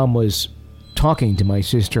 My mom was talking to my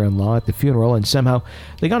sister-in-law at the funeral, and somehow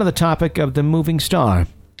they got on the topic of the moving star.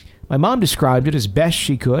 My mom described it as best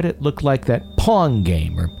she could. It looked like that Pong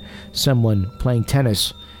game or someone playing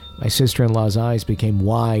tennis. My sister-in-law's eyes became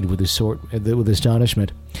wide with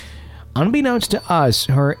astonishment. Unbeknownst to us,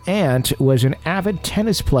 her aunt was an avid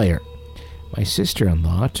tennis player. My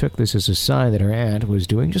sister-in-law took this as a sign that her aunt was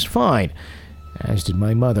doing just fine, as did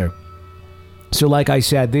my mother. So like I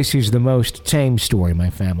said, this is the most tame story my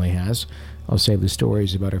family has. I'll save the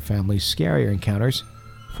stories about our family's scarier encounters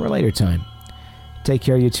for a later time. Take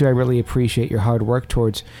care, you two. I really appreciate your hard work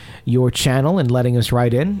towards your channel and letting us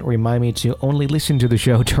write in. Remind me to only listen to the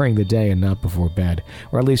show during the day and not before bed,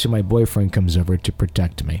 or at least when my boyfriend comes over to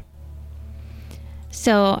protect me.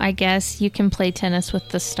 So I guess you can play tennis with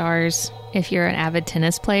the stars if you're an avid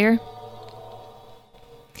tennis player.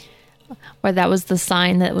 Or that was the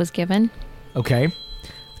sign that was given. Okay.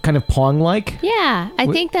 Kind of Pong-like? Yeah, I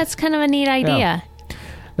think that's kind of a neat idea. Yeah.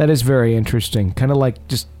 That is very interesting. Kind of like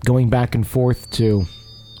just going back and forth to...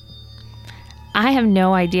 I have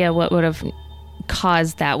no idea what would have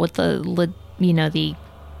caused that with the...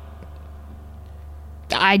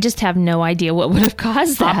 I just have no idea what would have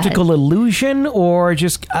caused that. Optical illusion, or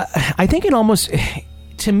just... I think it almost...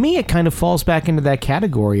 To me, it kind of falls back into that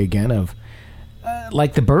category again of...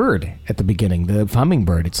 like the bird at the beginning, the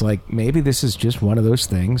hummingbird. It's like maybe this is just one of those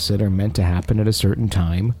things that are meant to happen at a certain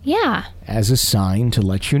time. Yeah. As a sign to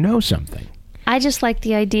let you know something. I just like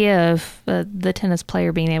the idea of the tennis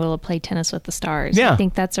player being able to play tennis with the stars. Yeah. I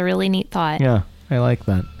think that's a really neat thought. Yeah, I like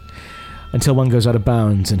that. Until one goes out of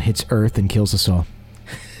bounds and hits Earth and kills us all.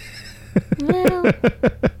 Well,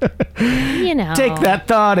 you know. Take that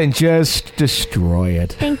thought and just destroy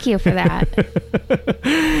it. Thank you for that.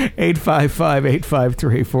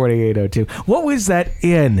 855-853-4802. What was that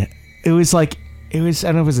in? It was I don't know if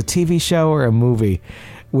it was a TV show or a movie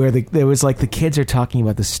where there was like the kids are talking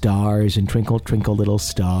about the stars and Twinkle, Twinkle, Little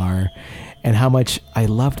Star and how much I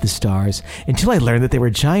loved the stars until I learned that they were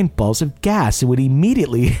giant balls of gas. It would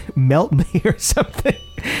immediately melt me or something.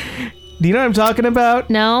 Do you know what I'm talking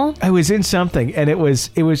about? No. I was in something, and it was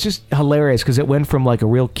just hilarious because it went from like a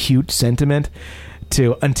real cute sentiment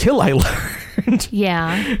to until I learned.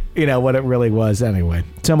 Yeah. What it really was. Anyway,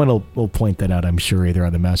 someone will point that out, I'm sure, either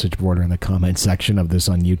on the message board or in the comment section of this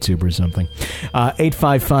on YouTube or something.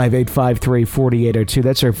 855-853-4802.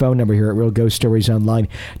 That's our phone number here at Real Ghost Stories Online.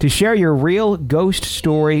 To share your real ghost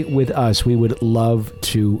story with us, we would love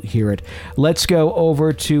to hear it. Let's go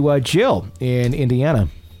over to Jill in Indiana.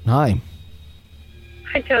 Hi.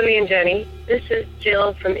 Hi, Tony and Jenny. This is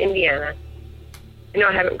Jill from Indiana.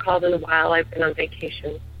 I haven't called in a while. I've been on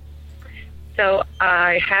vacation. So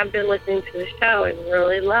I have been listening to the show and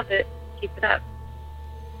really love it. Keep it up.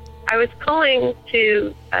 I was calling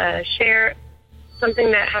to share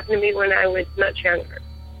something that happened to me when I was much younger.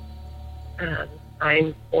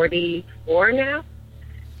 I'm 44 now.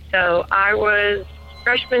 So I was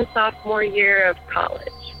freshman, sophomore year of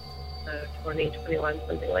college. 2021,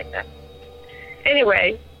 something like that.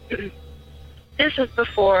 Anyway, this was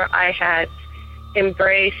before I had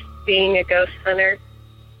embraced being a ghost hunter.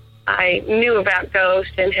 I knew about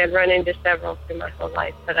ghosts and had run into several through my whole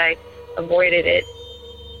life, but I avoided it.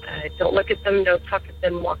 Don't look at them, don't talk at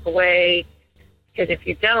them, walk away. Because if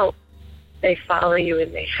you don't, they follow you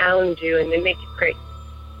and they hound you and they make you crazy.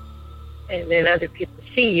 And then other people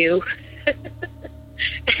see you and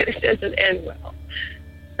it doesn't end well.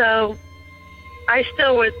 So I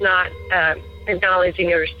still was not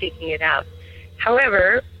acknowledging or seeking it out.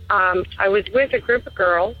 However, I was with a group of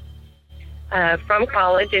girls from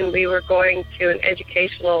college, and we were going to an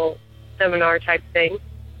educational seminar type thing.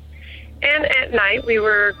 And at night, we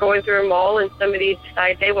were going through a mall, and somebody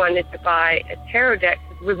decided they wanted to buy a tarot deck.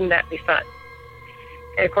 Wouldn't that be fun?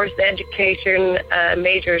 And, of course, the education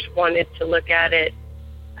majors wanted to look at it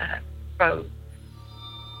from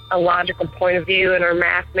a logical point of view, and our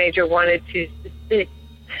math major wanted to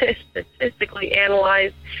statistically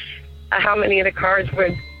analyze how many of the cards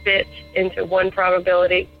would fit into one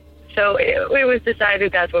probability. So it was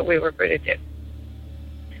decided that's what we were going to do.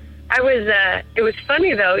 It was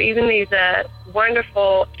funny though, even these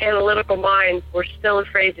wonderful analytical minds were still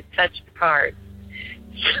afraid to touch the cards.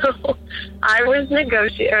 So I was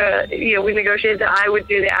we negotiated that I would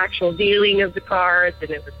do the actual dealing of the cards,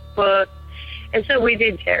 and it was booked. And so we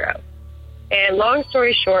did tarot. And long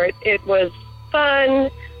story short, it was fun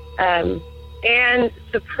and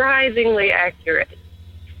surprisingly accurate.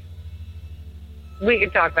 We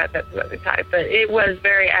could talk about that some other time, but it was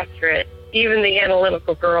very accurate. Even the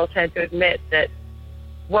analytical girls had to admit that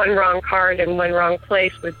one wrong card in one wrong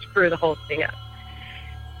place would screw the whole thing up.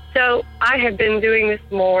 So I have been doing this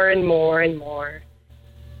more and more and more,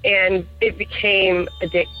 and it became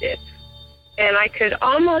addictive. And I could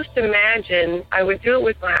almost imagine, I would do it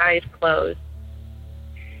with my eyes closed,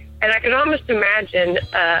 and I could almost imagine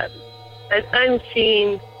an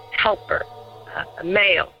unseen helper, a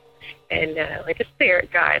male, and like a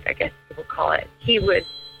spirit guide, I guess people call it. He would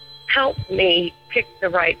help me pick the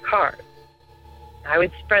right card. I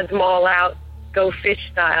would spread them all out, go fish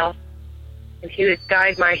style, and he would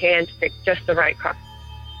guide my hand to pick just the right card.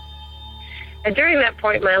 And during that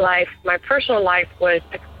point in my life, my personal life was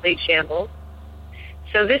a complete shambles.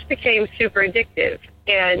 So this became super addictive.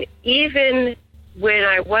 And even when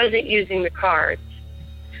I wasn't using the cards,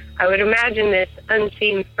 I would imagine this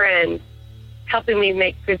unseen friend helping me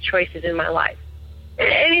make good choices in my life.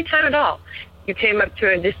 Any time at all. You came up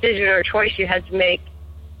to a decision or a choice you had to make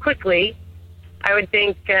quickly, I would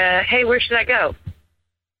think, hey, where should I go?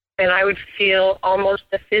 And I would feel almost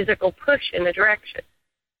a physical push in a direction.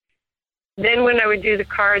 Then when I would do the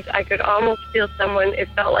cards, I could almost feel someone, it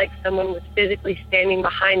felt like someone was physically standing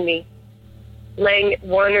behind me, laying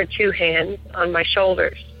one or two hands on my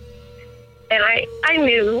shoulders. And I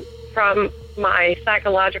knew from my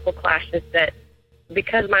psychological classes that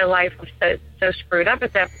because my life was so screwed up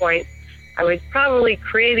at that point, I was probably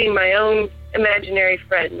creating my own imaginary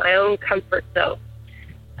friend, my own comfort zone.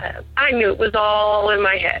 I knew it was all in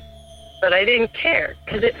my head, but I didn't care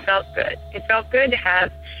because it felt good. It felt good to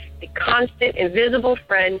have a constant, invisible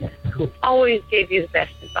friend who always gave you the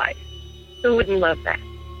best advice. Who wouldn't love that?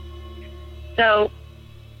 So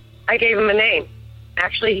I gave him a name.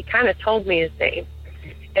 Actually, he kind of told me his name.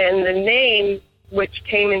 And the name, which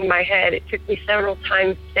came in my head, it took me several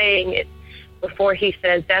times saying it before he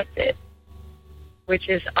said, that's it, which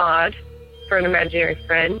is odd for an imaginary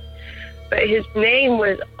friend. But his name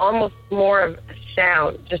was almost more of a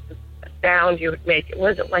sound, just a sound you would make. It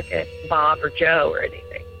wasn't like a Bob or Joe or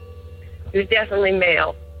anything. He was definitely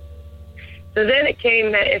male. So then it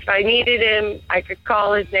came that if I needed him, I could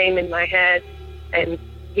call his name in my head, and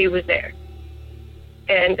he was there.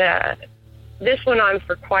 And this went on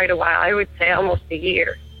for quite a while. I would say almost a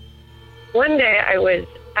year. One day I was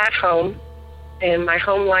at home, and my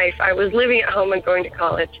home life, I was living at home and going to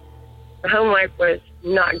college. My home life was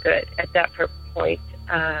not good at that point.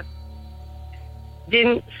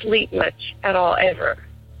 Didn't sleep much at all, ever,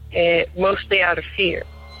 mostly out of fear.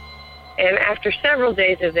 And after several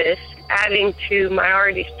days of this, adding to my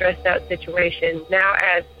already stressed out situation, now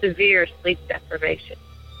adds severe sleep deprivation.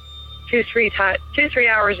 2-3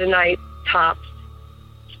 hours a night, tops,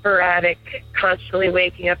 sporadic, constantly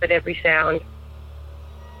waking up at every sound.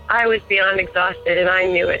 I was beyond exhausted, and I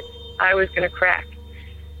knew it. I was going to crack.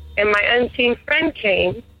 And my unseen friend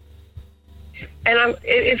came, and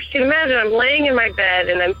if you can imagine, I'm laying in my bed,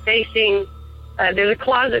 and I'm facing, there's a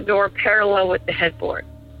closet door parallel with the headboard.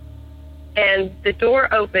 And the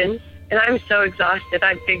door opens, and I'm so exhausted,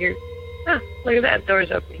 I figured, look at that, door's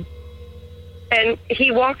opening. And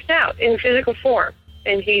he walks out in physical form,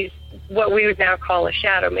 and he's what we would now call a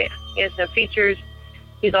shadow man. He has no features.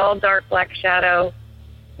 He's all dark black shadow,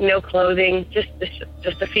 no clothing, just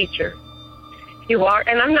a feature. He walked,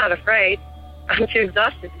 and I'm not afraid. I'm too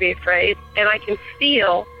exhausted to be afraid, and I can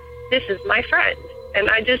feel this is my friend. And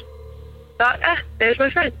I just thought, there's my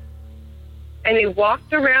friend. And he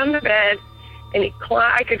walked around the bed, and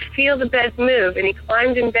I could feel the bed move, and he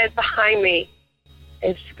climbed in bed behind me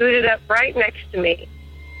and scooted up right next to me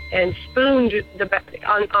and spooned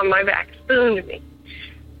on my back, spooned me,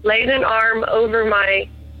 laid an arm over my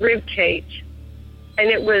rib cage, and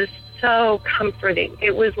it was so comforting.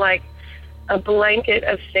 It was like a blanket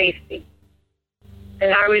of safety.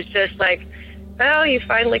 And I was just like, well, you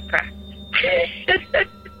finally cracked.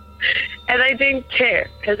 And I didn't care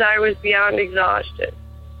because I was beyond exhaustion.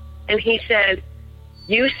 And he said,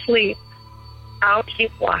 you sleep, I'll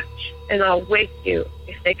keep watch, and I'll wake you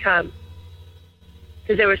if they come.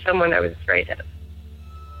 Because there was someone I was afraid of.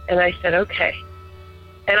 And I said, okay.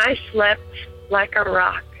 And I slept like a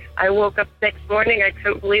rock. I woke up the next morning, I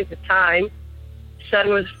couldn't believe the time. The sun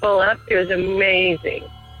was full up. It was amazing.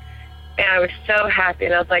 And I was so happy,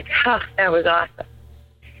 and I was like, that was awesome.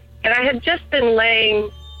 And I had just been laying,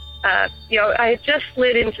 I had just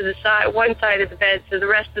slid into the one side of the bed, so the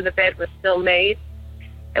rest of the bed was still made.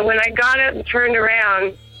 And when I got up and turned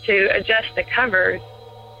around to adjust the covers,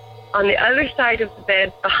 on the other side of the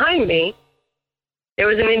bed behind me, there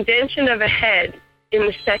was an indentation of a head in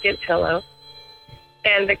the second pillow,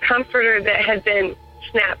 and the comforter that had been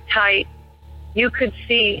snapped tight, you could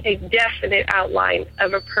see a definite outline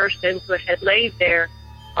of a person who had laid there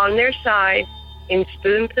on their side in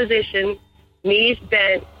spoon position, knees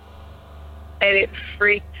bent, and it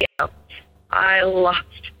freaked me out. I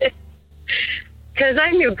lost it. Because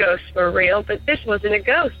I knew ghosts were real, but this wasn't a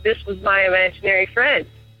ghost. This was my imaginary friend.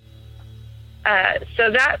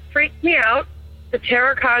 So that freaked me out. The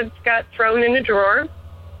tarot cards got thrown in a drawer,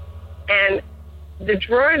 and the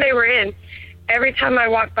drawer they were in, every time I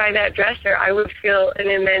walked by that dresser, I would feel an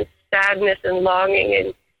immense sadness and longing,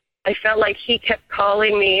 and I felt like he kept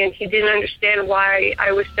calling me, and he didn't understand why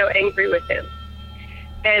I was so angry with him.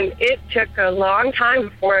 And it took a long time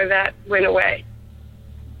before that went away.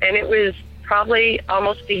 And it was probably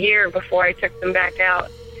almost a year before I took them back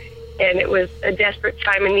out. And it was a desperate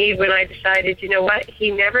time of need when I decided, you know what,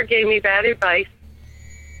 he never gave me bad advice.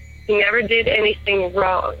 He never did anything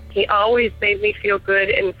wrong. He always made me feel good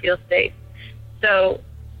and feel safe. So,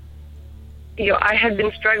 I had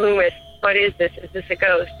been struggling with, what is this? Is this a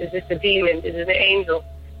ghost? Is this a demon? Is it an angel?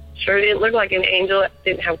 Sure didn't look like an angel. It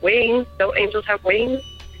didn't have wings. Don't angels have wings?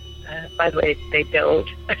 By the way, they don't.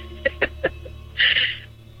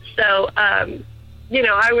 So,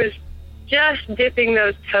 I was just dipping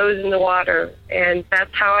those toes in the water, and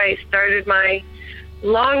that's how I started my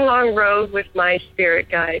long, long road with my spirit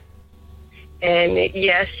guide. And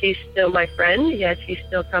yes, he's still my friend. Yes, he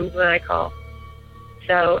still comes when I call.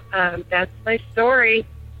 So that's my story.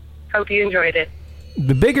 Hope you enjoyed it.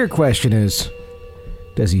 The bigger question is,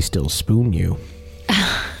 does he still spoon you?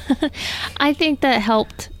 I think that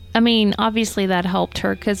helped. I mean, obviously that helped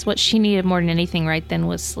her, because what she needed more than anything right then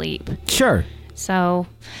was sleep. Sure. So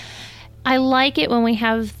I like it when we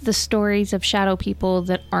have the stories of shadow people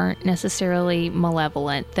that aren't necessarily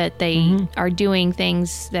malevolent, that they are doing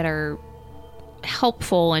things that are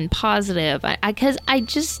helpful and positive. Because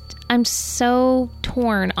I'm so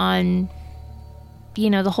torn on,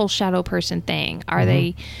 the whole shadow person thing. Are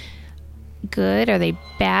they good? Are they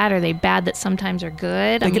bad? Are they bad that sometimes are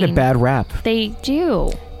good? They get a bad rap. They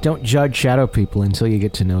do. Don't judge shadow people until you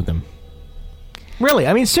get to know them. Really,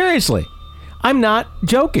 I mean, seriously. I'm not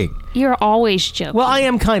joking. You're always joking. Well, I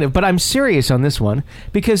am kind of, but I'm serious on this one,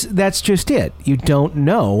 because that's just it. You don't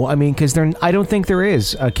know. I mean, because I don't think there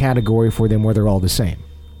is a category for them where they're all the same.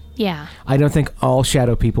 Yeah. I don't think all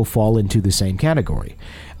shadow people fall into the same category.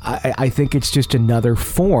 I think it's just another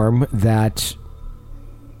form that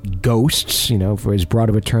ghosts, for as broad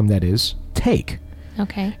of a term that is, take.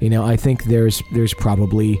 Okay. I think there's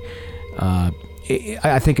probably...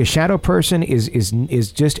 I think a shadow person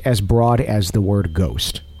is just as broad as the word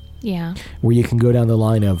ghost. Yeah. Where you can go down the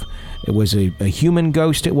line of, it was a human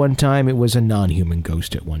ghost at one time, it was a non-human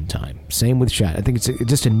ghost at one time. Same with shadow. I think it's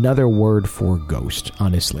just another word for ghost,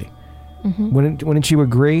 honestly. Mm-hmm. Wouldn't you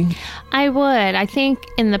agree? I would. I think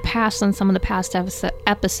in the past, on some of the past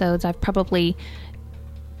episodes, I've probably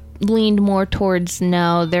leaned more towards,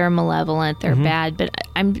 no, they're malevolent, they're bad. But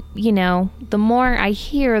I'm, the more I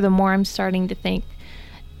hear, the more I'm starting to think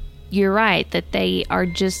you're right, that they are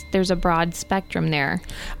just, there's a broad spectrum there.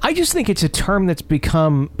 I just think it's a term that's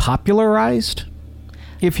become popularized,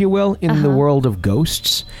 if you will, in the world of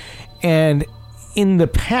ghosts. And in the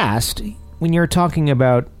past, when you're talking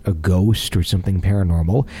about a ghost or something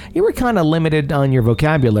paranormal, you were kind of limited on your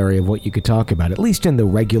vocabulary of what you could talk about, at least in the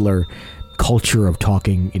regular culture of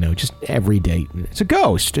talking, just every day. It's a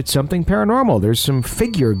ghost. It's something paranormal. There's some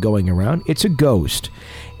figure going around. It's a ghost.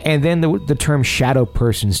 And then the term shadow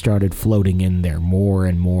person started floating in there more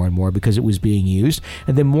and more and more because it was being used.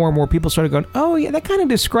 And then more and more people started going, oh, yeah, that kind of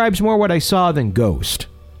describes more what I saw than ghost.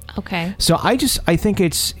 Okay. So I think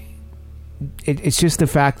it's just the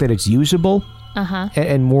fact that it's usable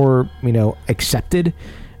and more, accepted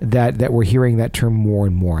that we're hearing that term more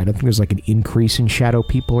and more. I don't think there's like an increase in shadow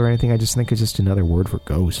people or anything. I just think it's just another word for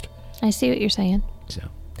ghost. I see what you're saying. So,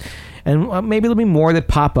 and maybe there'll be more that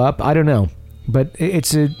pop up. I don't know. But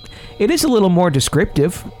it is a little more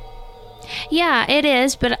descriptive. Yeah, it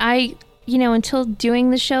is. But I, until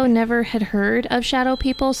doing the show, never had heard of shadow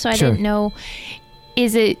people. So I didn't know,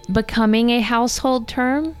 is it becoming a household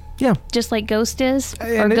term? Yeah. Just like ghost is?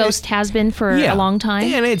 Or ghost has been for a long time?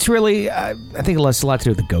 And it's really, I think it has a lot to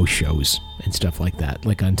do with the ghost shows and stuff like that,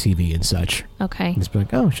 like on TV and such. Okay. It's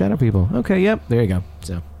like, oh, shadow people. Okay, yep, there you go.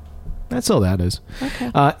 So that's all that is.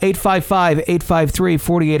 Okay.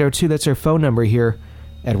 855-853-4802. That's our phone number here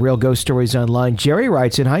at Real Ghost Stories Online. Jerry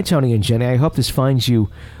writes in, hi, Tony and Jenny. I hope this finds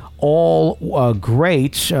you all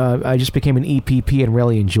great. I just became an EPP and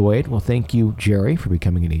really enjoy it. Well, thank you, Jerry, for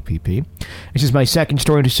becoming an EPP. This is my second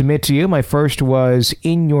story to submit to you. My first was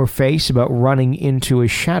In Your Face, about running into a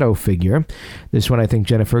shadow figure. This one I think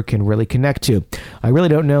Jennifer can really connect to. I really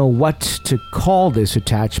don't know what to call this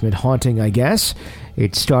attachment haunting, I guess.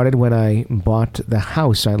 It started when I bought the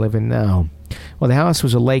house I live in now. Well, the house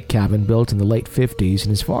was a lake cabin built in the late 50s,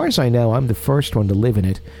 and as far as I know, I'm the first one to live in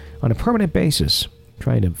it on a permanent basis.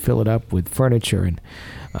 Trying to fill it up with furniture and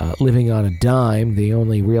living on a dime. The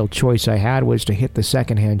only real choice I had was to hit the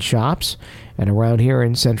secondhand shops, and around here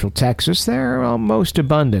in central Texas, they're most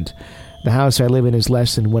abundant. The house I live in is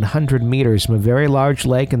less than 100 meters from a very large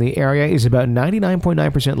lake, and the area is about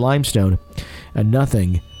 99.9% limestone and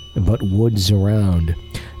nothing but woods around.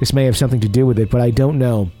 This may have something to do with it, but I don't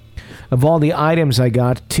know. Of all the items I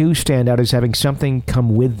got, 2 stand out as having something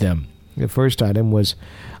come with them. The first item was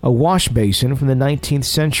a wash basin from the 19th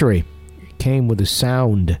century. It came with a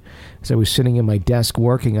sound. As I was sitting at my desk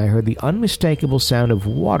working, I heard the unmistakable sound of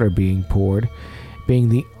water being poured. Being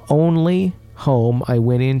the only home I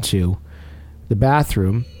went into, the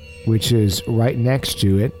bathroom, which is right next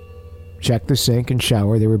to it, checked the sink and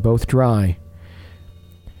shower. They were both dry.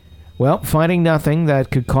 Well, finding nothing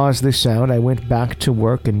that could cause this sound, I went back to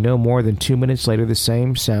work, and no more than 2 minutes later, the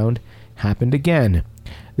same sound happened again.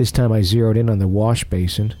 This time I zeroed in on the wash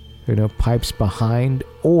basin. There are no pipes behind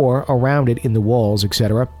or around it in the walls,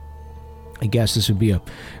 etc. I guess this would be a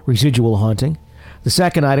residual haunting. The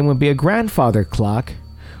second item would be a grandfather clock,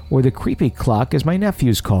 or the creepy clock, as my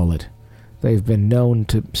nephews call it. They've been known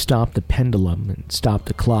to stop the pendulum and stop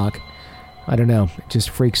the clock. I don't know, it just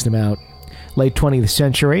freaks them out. Late 20th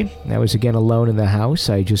century, I was again alone in the house.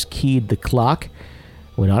 I just keyed the clock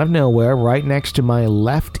when out of nowhere, right next to my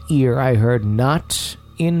left ear, I heard, not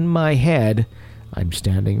in my head, I'm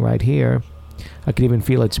standing right here. I could even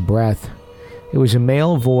feel its breath. It was a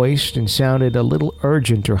male voice and sounded a little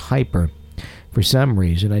urgent or hyper. For some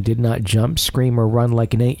reason, I did not jump, scream, or run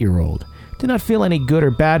like an 8-year-old. Did not feel any good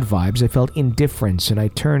or bad vibes. I felt indifference, and I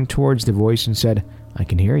turned towards the voice and said, I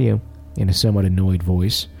can hear you, in a somewhat annoyed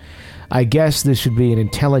voice. I guess this should be an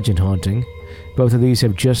intelligent haunting. Both of these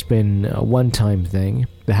have just been a one-time thing.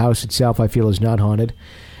 The house itself, I feel, is not haunted.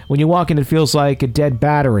 When you walk in, it feels like a dead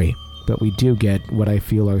battery, but we do get what I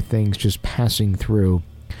feel are things just passing through.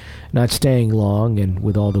 Not staying long, and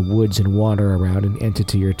with all the woods and water around, an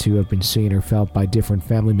entity or two have been seen or felt by different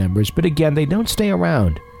family members, but again, they don't stay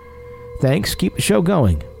around. Thanks, keep the show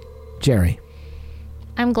going. Jerry.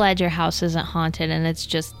 I'm glad your house isn't haunted and it's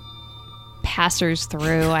just passers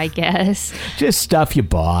through, I guess. Just stuff you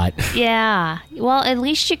bought. Yeah. Well, at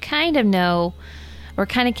least you kind of know, or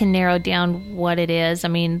kind of can narrow down what it is. I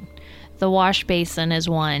mean, the wash basin is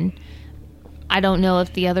one. I don't know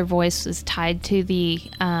if the other voice is tied to the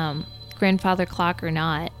grandfather clock or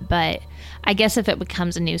not, but I guess if it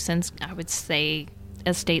becomes a nuisance, I would say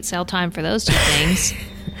estate sale time for those two things.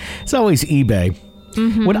 It's always eBay.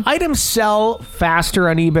 Mm-hmm. Would items sell faster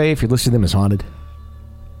on eBay if you listed them as haunted?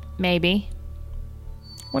 Maybe.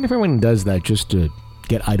 I wonder if everyone does that just to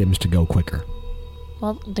get items to go quicker.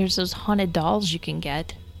 Well, there's those haunted dolls you can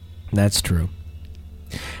get. That's true.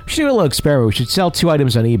 We should do a little experiment. We should sell 2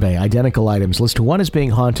 items on eBay, identical items. List one as being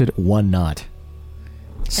haunted, one not.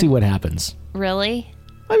 See what happens. Really?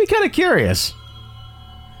 I'd be kind of curious.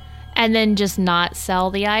 And then just not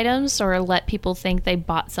sell the items, or let people think they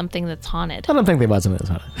bought something that's haunted? I don't think they bought something that's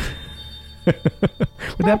haunted.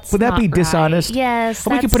 would that be dishonest? Right. Yes.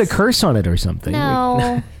 Or we could put a curse on it or something.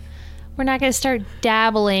 No. We're not going to start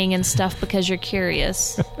dabbling in stuff because you're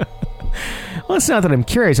curious. Well, it's not that I'm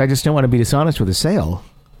curious. I just don't want to be dishonest with a sale.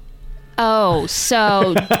 Oh,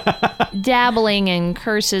 so dabbling in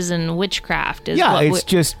curses and witchcraft is yeah, it's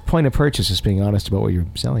just point of purchase is being honest about what you're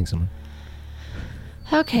selling someone.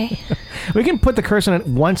 Okay. We can put the curse on it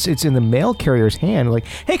once it's in the mail carrier's hand. Like,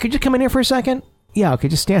 hey, could you come in here for a second? Yeah, okay,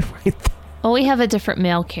 just stand right there. Well, we have a different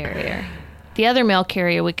mail carrier. The other mail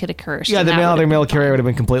carrier we could have cursed. Yeah, the other mail carrier would have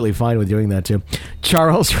been completely fine with doing that too.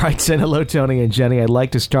 Charles writes in, hello, Tony and Jenny. I'd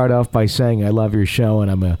like to start off by saying I love your show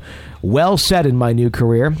and I'm well set in my new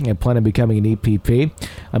career. I plan on becoming an EPP.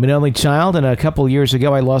 I'm an only child, and a couple years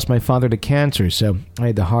ago I lost my father to cancer, so I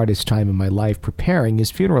had the hardest time in my life preparing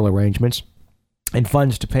his funeral arrangements and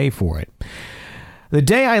funds to pay for it. The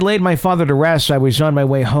day I laid my father to rest, I was on my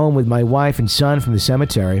way home with my wife and son from the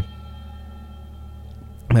cemetery.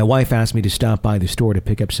 My wife asked me to stop by the store to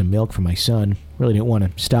pick up some milk for my son. Really didn't want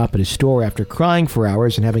to stop at a store after crying for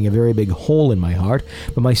hours and having a very big hole in my heart,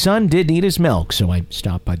 but my son did need his milk, so I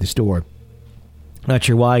stopped by the store. Not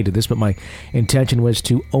sure why I did this, but my intention was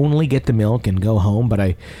to only get the milk and go home, but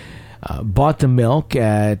I Bought the milk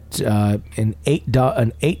at an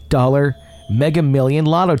 $8 Mega Million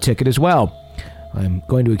Lotto ticket as well. I'm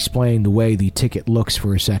going to explain the way the ticket looks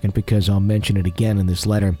for a second because I'll mention it again in this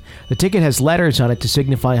letter. The ticket has letters on it to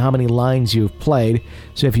signify how many lines you've played.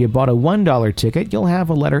 So if you bought a $1 ticket, you'll have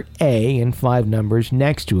a letter A and 5 numbers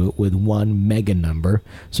next to it with one mega number.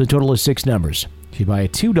 So a total of 6 numbers. If you buy a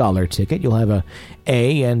 $2 ticket, you'll have a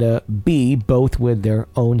A and a B, both with their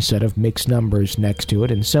own set of mixed numbers next to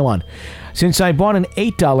it, and so on. Since I bought an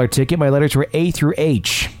 $8 ticket, my letters were A through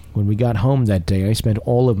H. When we got home that day, I spent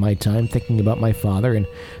all of my time thinking about my father and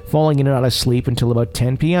falling in and out of sleep until about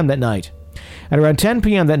 10 p.m. that night. At around 10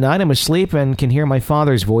 p.m. that night, I'm asleep and can hear my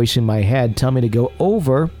father's voice in my head tell me to go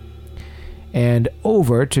over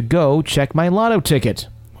to go check my lotto ticket,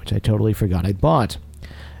 which I totally forgot I'd bought.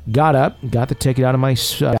 Got up, got the ticket out of my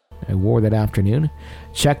I wore that afternoon,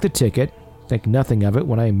 checked the ticket, think nothing of it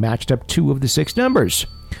when I matched up 2 of the 6 numbers.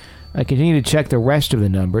 I continued to check the rest of the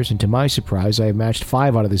numbers, and to my surprise, I have matched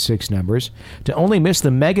 5 out of the 6 numbers to only miss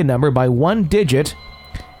the mega number by 1 digit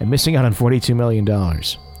and missing out on $42 million.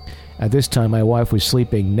 At this time, my wife was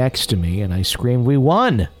sleeping next to me, and I screamed, "We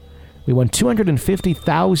won! We won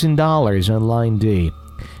 $250,000 on line D."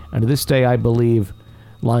 And to this day, I believe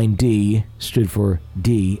line D stood for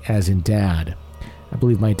D as in Dad. I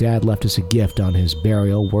believe my dad left us a gift on his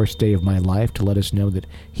burial, worst day of my life, to let us know that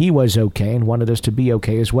he was okay and wanted us to be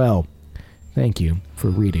okay as well. Thank you for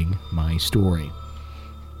reading my story.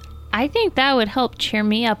 I think that would help cheer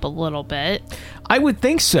me up a little bit. I would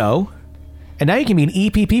think so. And now you can be an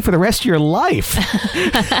EPP for the rest of your life.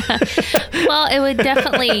 Well, it would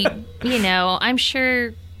definitely, I'm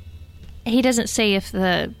sure he doesn't say if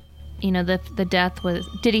the death was...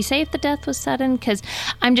 Did he say if the death was sudden? Because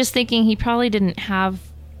I'm just thinking he probably didn't have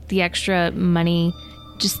the extra money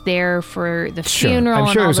just there for the funeral. I'm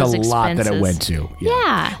sure and all there's those a lot that it expenses. went to.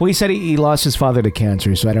 Yeah. Well, he said he lost his father to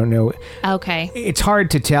cancer, so I don't know. Okay. It's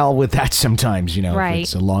hard to tell with that sometimes, Right. if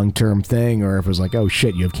it's a long-term thing or if it's like, oh,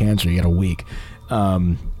 shit, you have cancer, you got a week.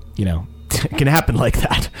 It can happen like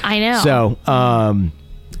that. I know. So,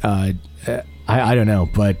 I don't know,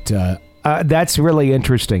 but... that's really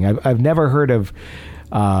interesting. I've never heard of...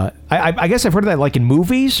 I guess I've heard of that like in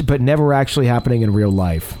movies, but never actually happening in real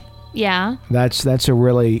life. Yeah. That's a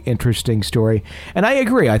really interesting story. And I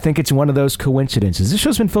agree. I think it's one of those coincidences. This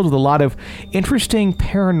show's been filled with a lot of interesting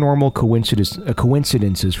paranormal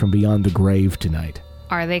coincidences from beyond the grave tonight.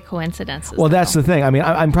 Are they coincidences? Well, that's the thing. I mean,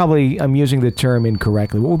 I'm using the term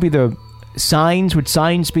incorrectly. What would be the signs? Would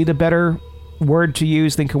signs be the better word to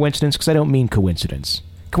use than coincidence? Because I don't mean coincidence.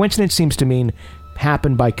 Coincidence seems to mean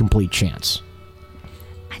happen by complete chance.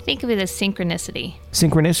 I think of it as synchronicity.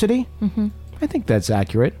 Synchronicity? Mm-hmm. I think that's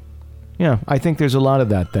accurate. Yeah, I think there's a lot of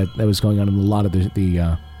that was going on in a lot of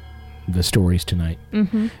the stories tonight.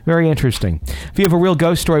 Mm-hmm. Very interesting. If you have a real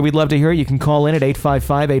ghost story, we'd love to hear it. You can call in at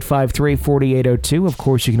 855-853-4802. Of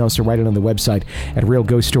course, you can also write it on the website at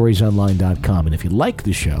realghoststoriesonline.com. And if you like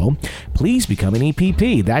the show, please become an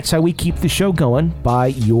EPP. That's how we keep the show going, by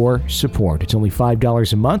your support. It's only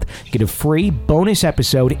 $5 a month. Get a free bonus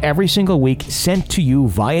episode every single week sent to you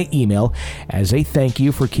via email as a thank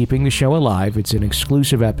you for keeping the show alive. It's an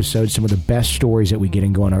exclusive episode, some of the best stories that we get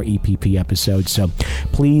and go on our EPP episodes. So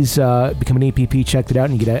please become an EPP, check it out,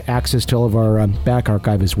 and you get access to all of our back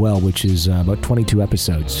archive as well, which is about 22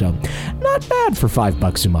 episodes. So not bad for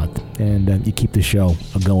 $5 a month. And you keep the show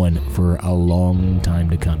going for a long time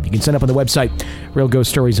to come. You can sign up on the website,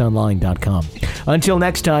 realghoststoriesonline.com. Until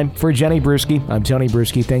next time, for Jenny Brewski, I'm Tony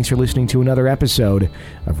Brewski. Thanks for listening to another episode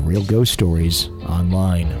of Real Ghost Stories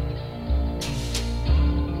Online.